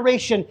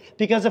adoration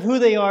because of who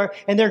they are,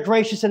 and they're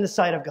gracious in the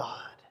sight of God.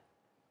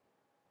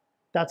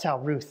 That's how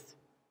Ruth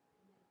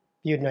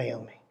viewed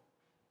Naomi.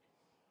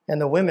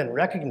 And the women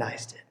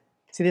recognized it.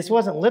 See, this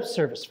wasn't lip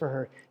service for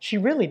her. She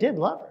really did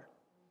love her.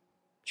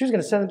 She was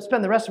going to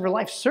spend the rest of her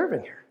life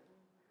serving her.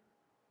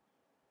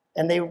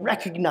 And they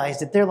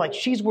recognized it. They're like,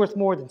 she's worth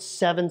more than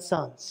 7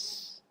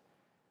 sons,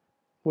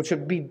 which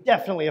would be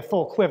definitely a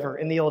full quiver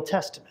in the Old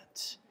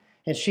Testament.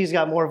 And she's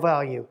got more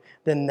value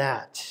than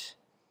that.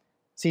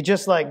 See,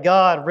 just like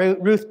God,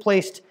 Ruth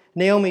placed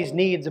Naomi's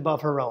needs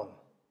above her own.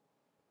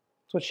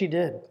 That's what she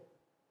did.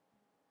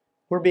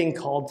 We're being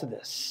called to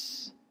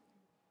this.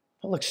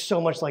 It looks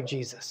so much like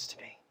Jesus to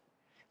me.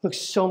 It looks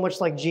so much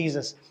like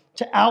Jesus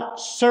to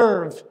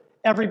outserve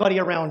everybody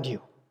around you,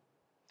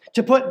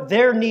 to put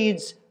their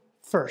needs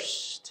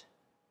first.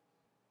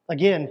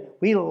 Again,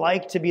 we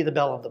like to be the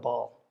belle of the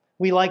ball.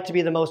 We like to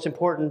be the most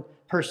important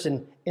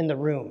person in the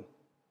room.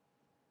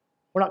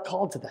 We're not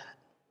called to that.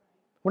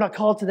 We're not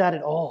called to that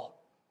at all.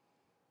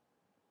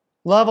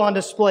 Love on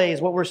display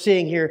is what we're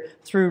seeing here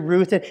through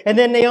Ruth. And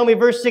then Naomi,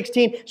 verse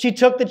 16, she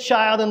took the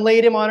child and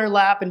laid him on her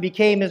lap and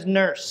became his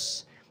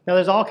nurse. Now,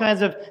 there's all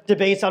kinds of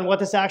debates on what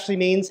this actually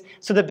means.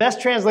 So the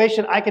best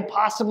translation I could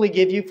possibly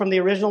give you from the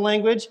original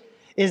language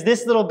is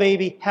this little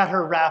baby had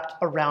her wrapped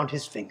around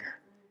his finger.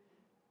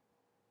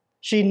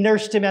 She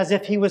nursed him as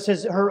if he was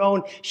her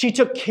own. She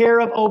took care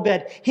of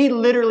Obed. He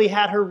literally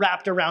had her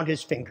wrapped around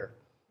his finger.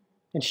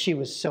 And she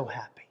was so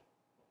happy.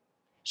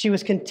 She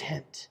was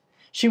content.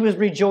 She was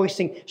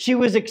rejoicing. She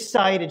was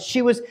excited.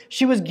 She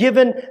was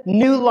given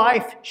new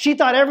life. She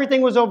thought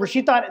everything was over.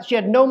 She thought she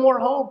had no more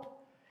hope.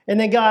 And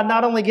then God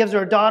not only gives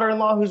her a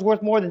daughter-in-law who's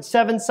worth more than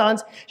 7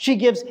 sons,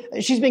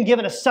 she's been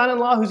given a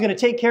son-in-law who's going to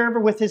take care of her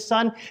with his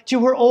son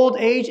to her old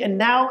age. And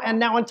now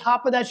on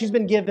top of that, she's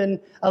been given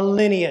a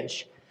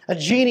lineage, a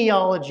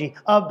genealogy,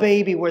 a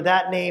baby where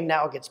that name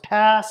now gets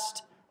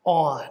passed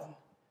on.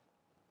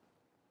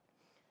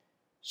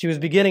 She was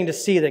beginning to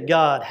see that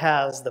God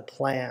has the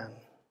plan.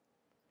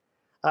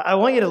 I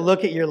want you to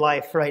look at your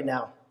life right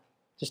now.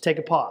 Just take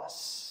a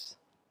pause.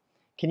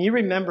 Can you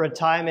remember a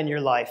time in your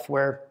life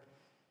where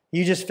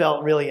you just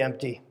felt really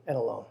empty and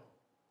alone?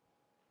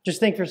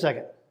 Just think for a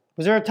second.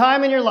 Was there a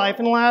time in your life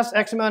in the last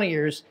X amount of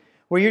years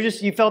where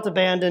you felt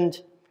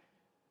abandoned,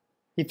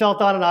 you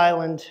felt on an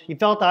island, you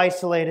felt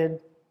isolated?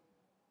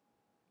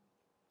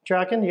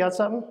 Tracking? You got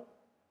something?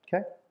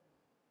 Okay.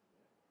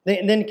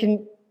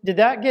 Did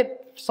that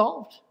get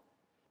solved?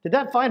 Did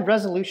that find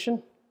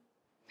resolution?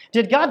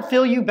 Did God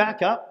fill you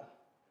back up?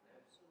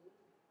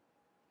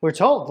 We're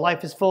told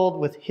life is filled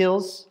with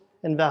hills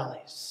and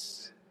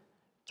valleys.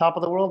 Top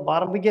of the world,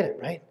 bottom, we get it,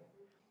 right?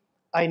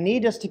 I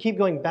need us to keep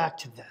going back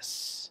to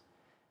this.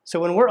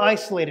 So when we're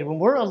isolated, when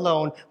we're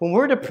alone, when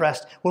we're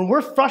depressed, when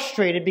we're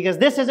frustrated because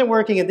this isn't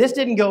working and this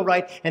didn't go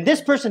right, and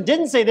this person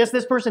didn't say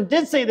this person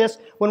did say this,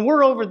 when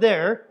we're over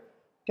there,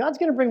 God's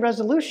going to bring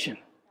resolution.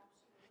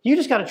 You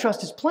just got to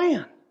trust His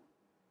plan.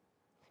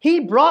 He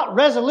brought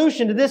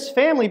resolution to this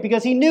family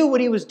because He knew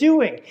what He was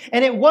doing.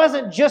 And it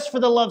wasn't just for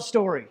the love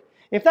story.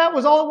 If that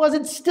was all it was,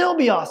 it'd still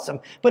be awesome.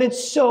 But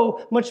it's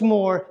so much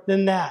more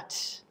than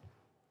that.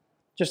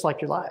 Just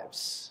like your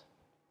lives.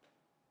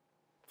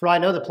 For I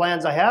know the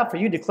plans I have for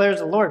you, declares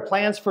the Lord.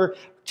 Plans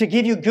to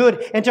give you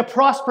good and to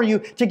prosper you,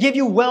 to give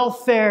you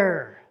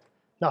welfare,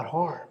 not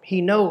harm. He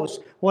knows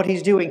what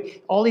He's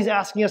doing. All He's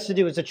asking us to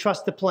do is to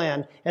trust the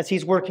plan as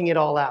He's working it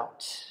all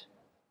out.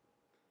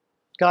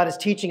 God is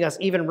teaching us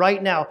even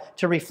right now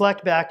to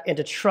reflect back and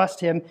to trust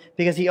him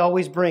because he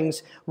always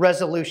brings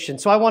resolution.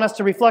 So I want us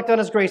to reflect on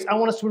his grace. I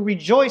want us to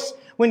rejoice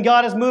when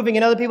God is moving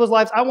in other people's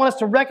lives. I want us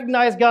to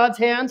recognize God's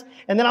hands.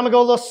 And then I'm going to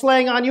go a little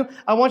slang on you.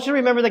 I want you to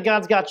remember that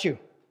God's got you.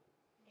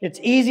 It's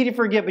easy to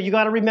forget, but you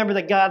got to remember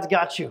that God's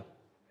got you.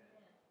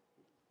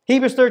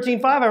 Hebrews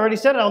 13:5, I already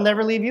said it. I'll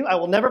never leave you. I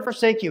will never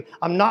forsake you.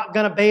 I'm not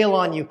going to bail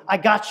on you. I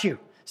got you,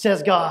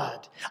 says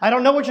God. I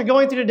don't know what you're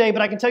going through today,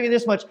 but I can tell you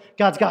this much.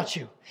 God's got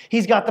you.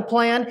 He's got the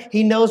plan.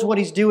 He knows what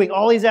he's doing.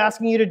 All he's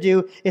asking you to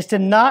do is to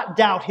not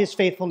doubt his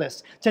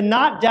faithfulness, to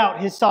not doubt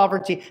his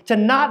sovereignty, to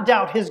not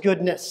doubt his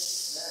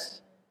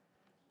goodness.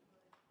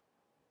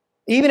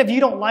 Even if you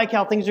don't like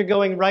how things are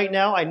going right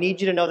now, I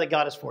need you to know that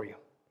God is for you.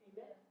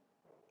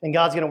 And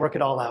God's going to work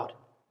it all out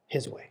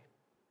his way.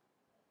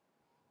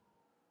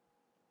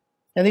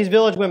 And these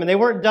village women, they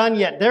weren't done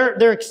yet.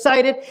 They're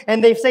excited,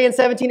 and they say in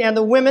 17, and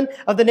the women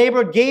of the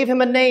neighborhood gave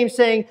him a name,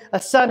 saying,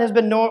 a son has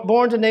been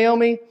born to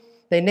Naomi.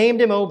 They named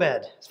him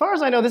Obed. As far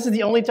as I know, this is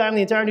the only time in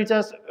the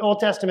entire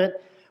Old Testament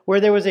where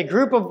there was a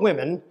group of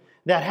women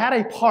that had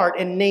a part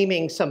in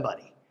naming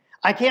somebody.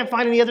 I can't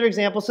find any other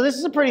examples, so this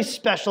is a pretty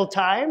special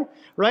time,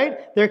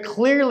 right? They're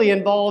clearly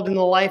involved in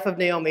the life of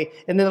Naomi,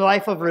 in the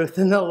life of Ruth,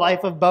 in the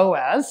life of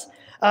Boaz.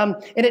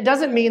 And it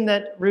doesn't mean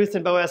that Ruth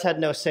and Boaz had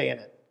no say in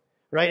it.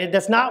 Right?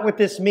 That's not what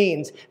this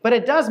means. But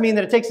it does mean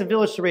that it takes a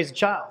village to raise a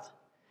child.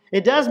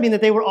 It does mean that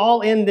they were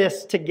all in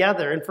this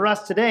together. And for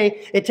us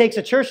today, it takes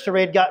a church to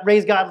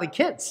raise godly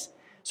kids.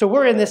 So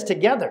we're in this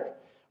together.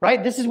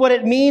 Right? This is what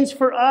it means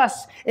for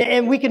us.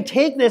 And we can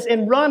take this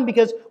and run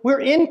because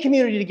we're in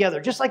community together,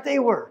 just like they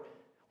were.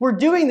 We're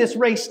doing this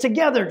race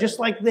together, just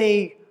like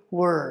they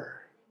were.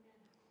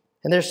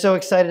 And they're so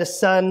excited. A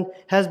son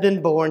has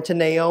been born to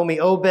Naomi.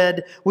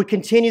 Obed would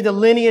continue the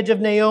lineage of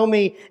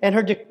Naomi and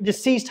her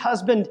deceased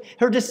husband,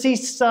 her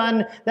deceased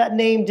son. That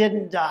name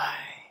didn't die.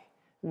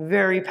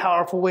 Very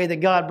powerful way that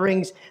God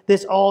brings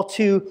this all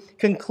to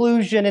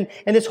conclusion.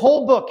 And this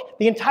whole book,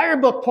 the entire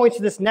book points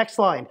to this next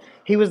line.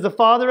 He was the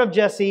father of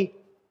Jesse,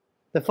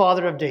 the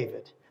father of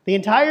David. The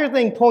entire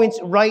thing points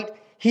right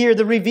here.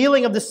 The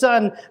revealing of the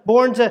son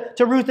born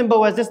to Ruth and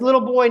Boaz, this little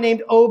boy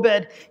named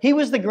Obed. He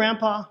was the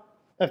grandpa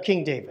of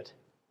King David.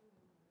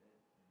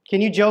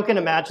 Can you joke and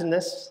imagine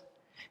this?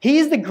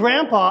 He's the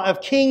grandpa of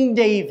King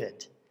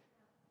David.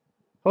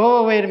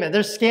 Oh, wait a minute.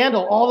 There's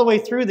scandal all the way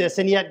through this,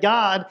 and yet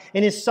God,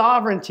 in his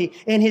sovereignty,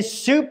 in his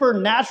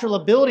supernatural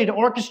ability to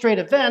orchestrate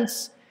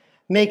events,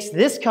 makes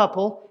this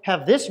couple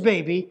have this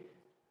baby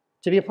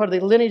to be a part of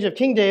the lineage of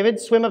King David,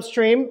 swim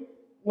upstream,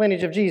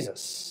 lineage of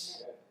Jesus.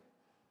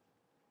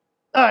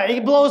 All right,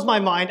 it blows my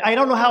mind. I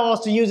don't know how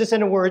else to use this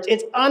in words.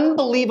 It's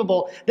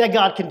unbelievable that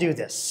God can do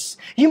this.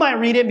 You might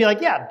read it and be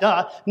like, yeah,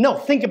 duh. No,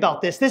 think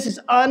about this.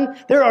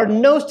 There are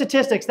no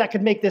statistics that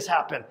could make this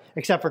happen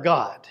except for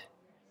God.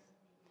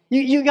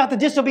 You got the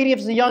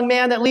disobedience of the young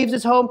man that leaves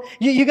his home.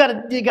 You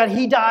got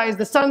he dies,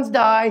 the sons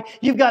die.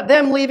 You've got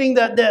them leaving,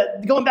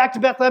 going back to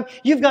Bethlehem.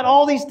 You've got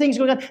all these things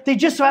going on. They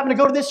just so happen to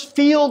go to this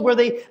field where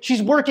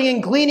she's working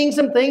and gleaning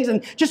some things,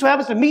 and just so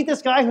happens to meet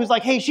this guy who's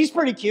like, hey, she's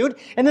pretty cute.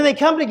 And then they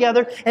come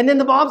together, and then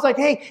the mom's like,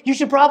 hey, you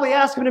should probably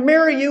ask him to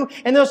marry you.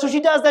 And so she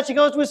does that. She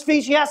goes to his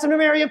feet. She asks him to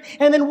marry him,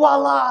 and then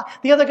voila,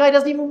 the other guy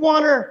doesn't even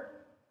want her.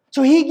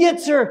 So he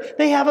gets her.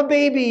 They have a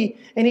baby,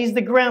 and he's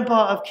the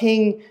grandpa of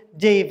King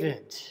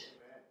David.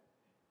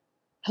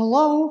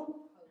 Hello?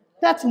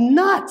 That's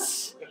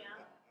nuts.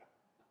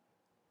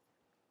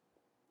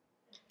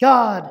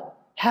 God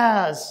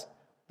has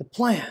the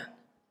plan.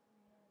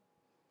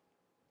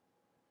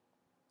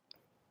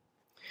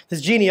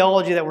 This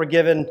genealogy that we're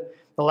given,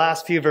 the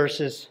last few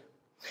verses,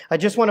 I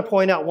just want to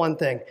point out one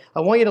thing. I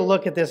want you to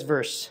look at this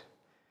verse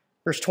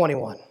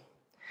 21.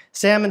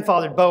 Salmon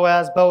fathered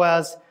Boaz,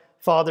 Boaz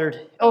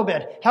fathered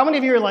Obed. How many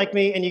of you are like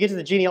me and you get to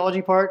the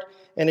genealogy part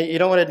and you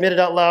don't want to admit it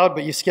out loud,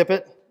 but you skip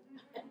it?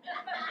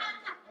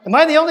 Am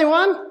I the only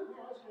one?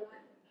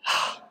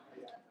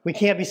 We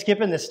can't be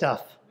skipping this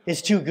stuff.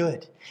 It's too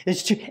good.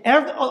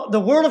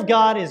 The Word of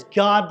God is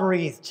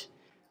God-breathed.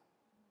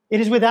 It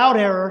is without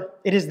error.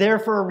 It is there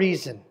for a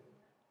reason.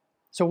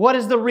 So what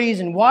is the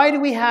reason? Why do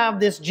we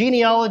have this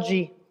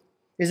genealogy?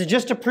 Is it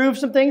just to prove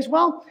some things?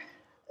 Well,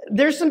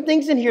 there's some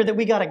things in here that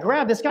we got to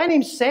grab. This guy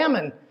named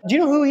Salmon, do you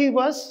know who he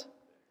was?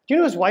 Do you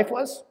know who his wife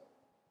was?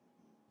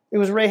 It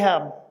was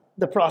Rahab,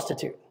 the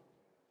prostitute.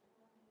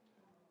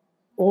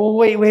 Oh,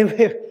 wait.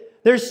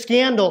 There's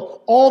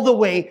scandal all the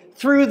way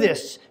through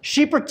this.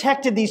 She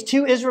protected these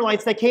two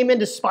Israelites that came in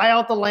to spy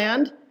out the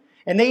land,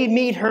 and they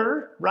meet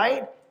her,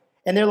 right?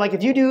 And they're like,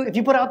 if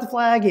you put out the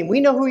flag and we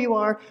know who you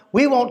are,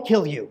 we won't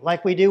kill you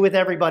like we do with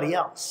everybody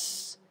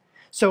else.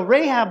 So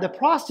Rahab, the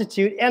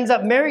prostitute, ends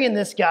up marrying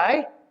this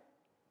guy.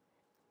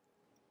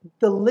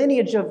 The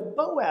lineage of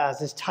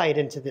Boaz is tied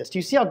into this. Do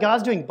you see how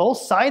God's doing both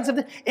sides of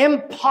it?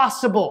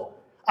 Impossible,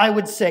 I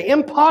would say.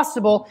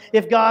 Impossible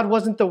if God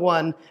wasn't the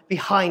one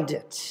behind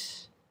it.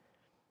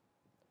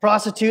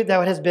 prostitute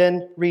that has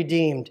been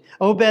redeemed.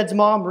 Obed's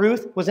mom,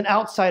 Ruth, was an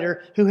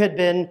outsider who had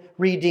been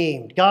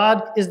redeemed.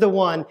 God is the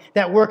one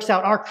that works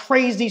out our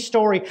crazy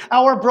story,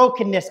 our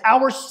brokenness,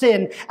 our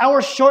sin,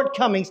 our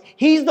shortcomings.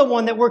 He's the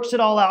one that works it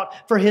all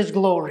out for His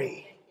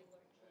glory.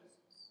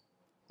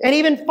 And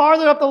even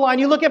farther up the line,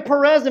 you look at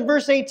Perez in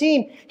verse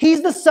 18.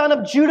 He's the son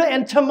of Judah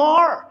and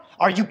Tamar.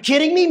 Are you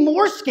kidding me?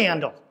 More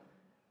scandal.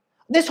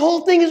 This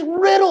whole thing is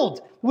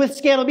riddled with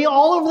scandal. It'll be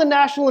all over the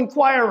National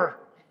Enquirer.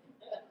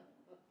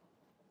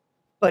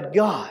 But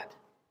God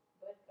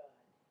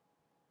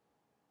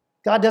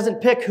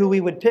doesn't pick who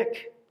we would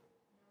pick.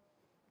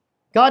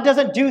 God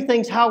doesn't do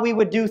things how we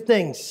would do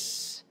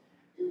things.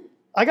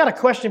 I got a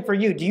question for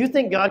you. Do you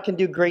think God can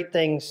do great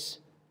things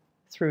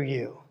through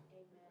you?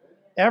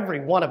 Every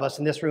one of us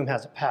in this room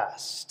has a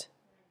past.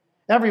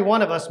 Every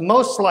one of us,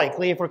 most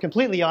likely, if we're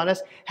completely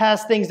honest,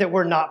 has things that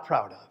we're not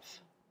proud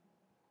of.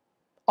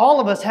 All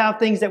of us have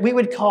things that we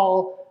would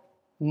call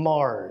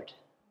marred.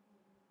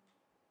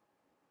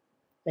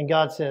 And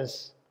God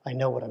says, I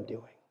know what I'm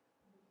doing.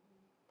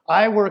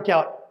 I work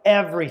out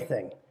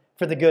everything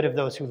for the good of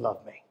those who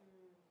love me.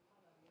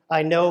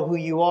 I know who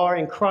you are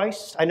in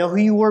Christ. I know who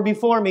you were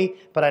before me,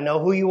 but I know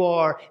who you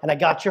are, and I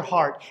got your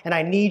heart, and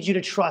I need you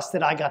to trust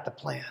that I got the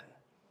plan.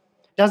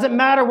 Doesn't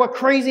matter what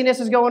craziness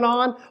is going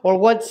on or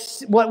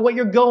what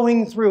you're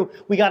going through.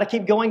 We got to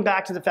keep going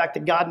back to the fact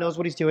that God knows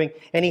what He's doing,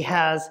 and He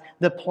has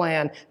the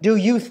plan. Do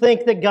you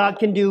think that God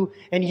can do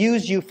and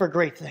use you for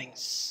great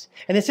things?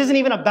 And this isn't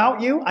even about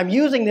you. I'm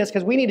using this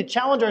because we need to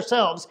challenge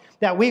ourselves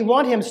that we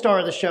want Him star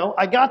of the show.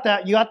 I got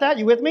that. You got that?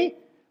 You with me?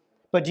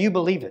 But do you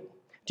believe it?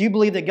 Do you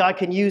believe that God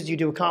can use you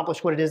to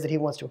accomplish what it is that He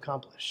wants to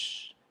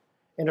accomplish?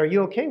 And are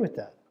you okay with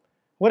that?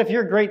 What if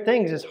your great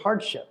things is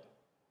hardship?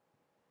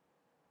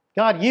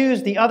 God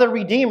used the other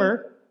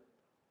Redeemer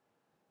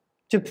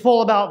to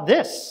pull about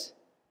this.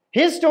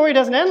 His story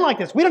doesn't end like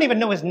this. We don't even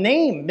know his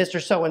name,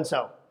 Mr.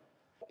 So-and-so.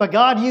 But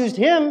God used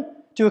him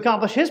to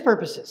accomplish His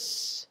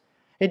purposes.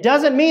 It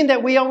doesn't mean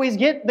that we always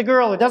get the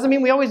girl. It doesn't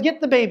mean we always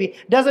get the baby.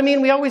 It doesn't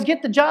mean we always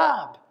get the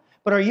job.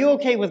 But are you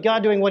okay with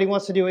God doing what He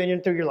wants to do in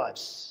and through your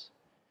lives?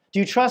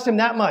 Do you trust Him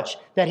that much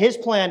that His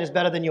plan is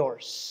better than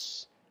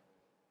yours?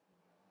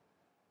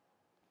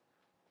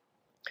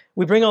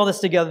 We bring all this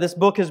together. This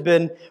book has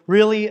been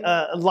really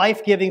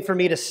life-giving for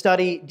me to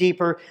study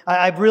deeper.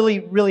 I've really,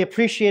 really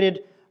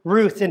appreciated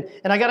Ruth. And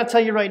I got to tell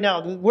you right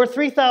now, we're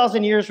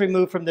 3,000 years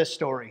removed from this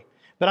story.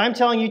 But I'm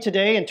telling you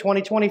today, in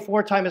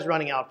 2024, time is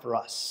running out for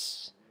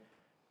us.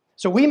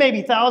 So we may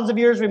be thousands of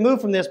years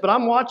removed from this, but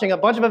I'm watching a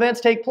bunch of events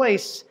take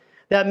place.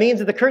 That means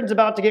that the curtain's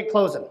about to get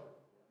closing.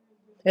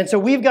 And so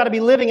we've got to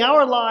be living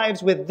our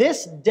lives with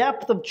this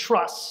depth of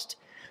trust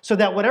so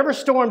that whatever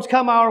storms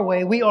come our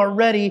way, we are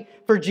ready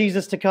for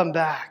Jesus to come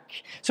back.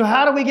 So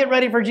how do we get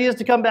ready for Jesus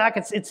to come back?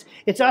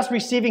 It's us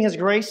receiving His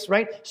grace,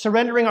 right?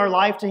 Surrendering our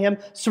life to Him,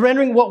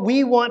 surrendering what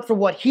we want for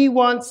what He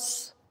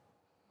wants.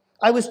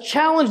 I was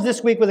challenged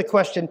this week with a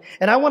question,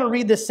 and I want to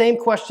read this same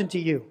question to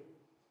you.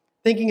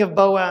 Thinking of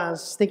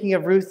Boaz, thinking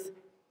of Ruth,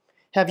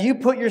 have you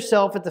put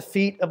yourself at the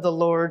feet of the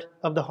Lord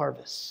of the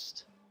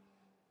harvest?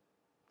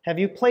 Have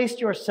you placed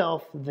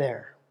yourself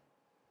there,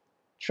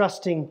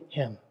 trusting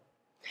Him?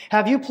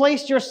 Have you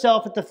placed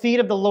yourself at the feet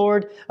of the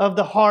Lord of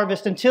the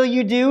harvest? Until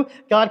you do,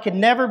 God can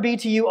never be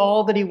to you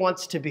all that He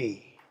wants to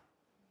be.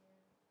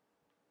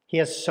 He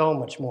has so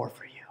much more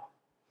for you.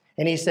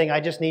 And He's saying, I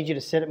just need you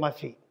to sit at my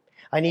feet.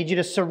 I need you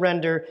to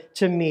surrender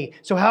to me.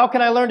 So how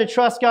can I learn to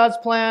trust God's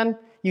plan?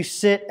 You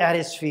sit at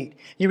His feet.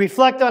 You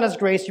reflect on His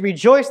grace. You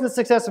rejoice in the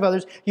success of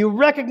others. You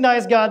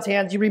recognize God's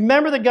hands. You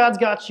remember that God's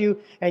got you,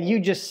 and you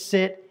just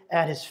sit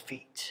at His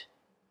feet.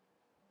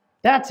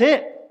 That's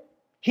it.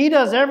 He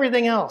does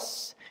everything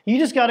else. You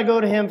just got to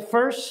go to Him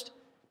first,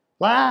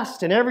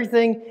 last, and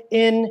everything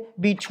in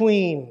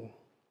between.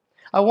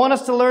 I want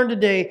us to learn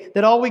today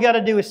that all we got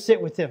to do is sit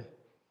with Him.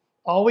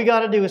 All we got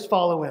to do is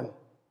follow Him.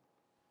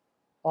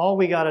 All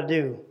we got to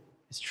do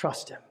is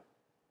trust Him.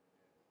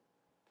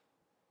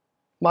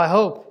 My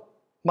hope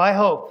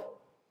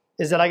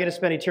is that I get to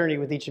spend eternity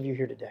with each of you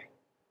here today.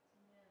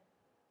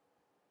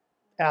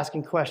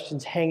 Asking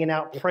questions, hanging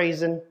out,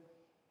 praising.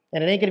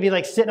 And it ain't going to be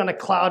like sitting on a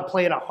cloud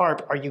playing a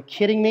harp. Are you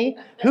kidding me?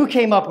 Who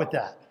came up with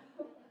that?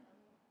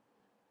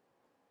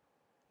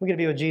 We're going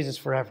to be with Jesus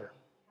forever.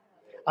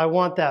 I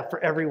want that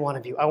for every one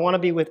of you. I want to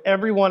be with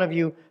every one of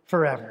you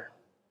forever.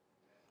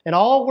 And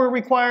all we're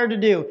required to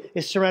do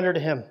is surrender to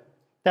Him.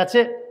 That's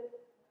it.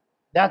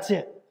 That's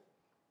it.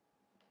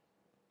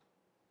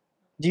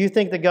 Do you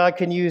think that God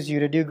can use you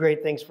to do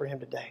great things for Him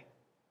today?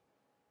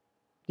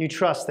 Do you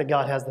trust that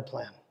God has the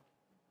plan?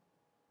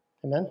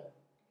 Amen?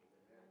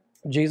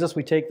 Jesus,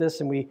 we take this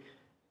and we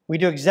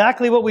do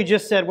exactly what we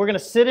just said. We're going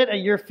to sit it at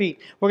your feet.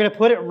 We're going to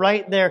put it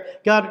right there.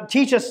 God,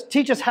 teach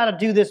us how to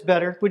do this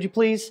better. Would you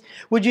please?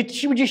 Would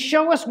you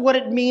show us what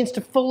it means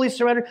to fully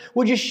surrender?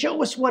 Would you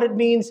show us what it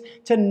means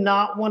to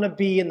not want to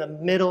be in the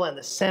middle and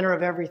the center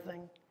of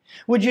everything?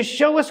 Would you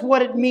show us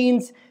what it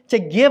means to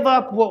give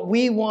up what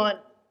we want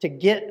to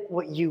get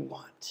what you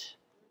want?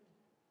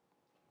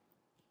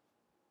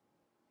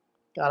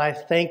 God, I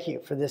thank you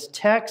for this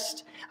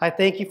text. I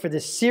thank you for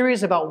this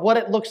series about what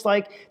it looks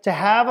like to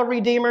have a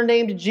Redeemer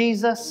named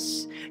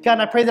Jesus. God,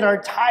 and I pray that our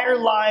entire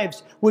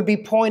lives would be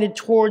pointed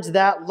towards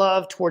that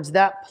love, towards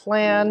that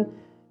plan,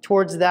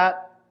 towards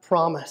that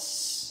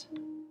promise.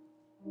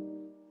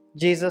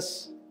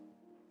 Jesus,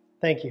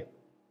 thank you.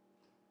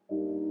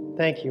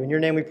 Thank you. In your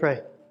name we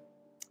pray.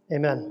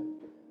 Amen.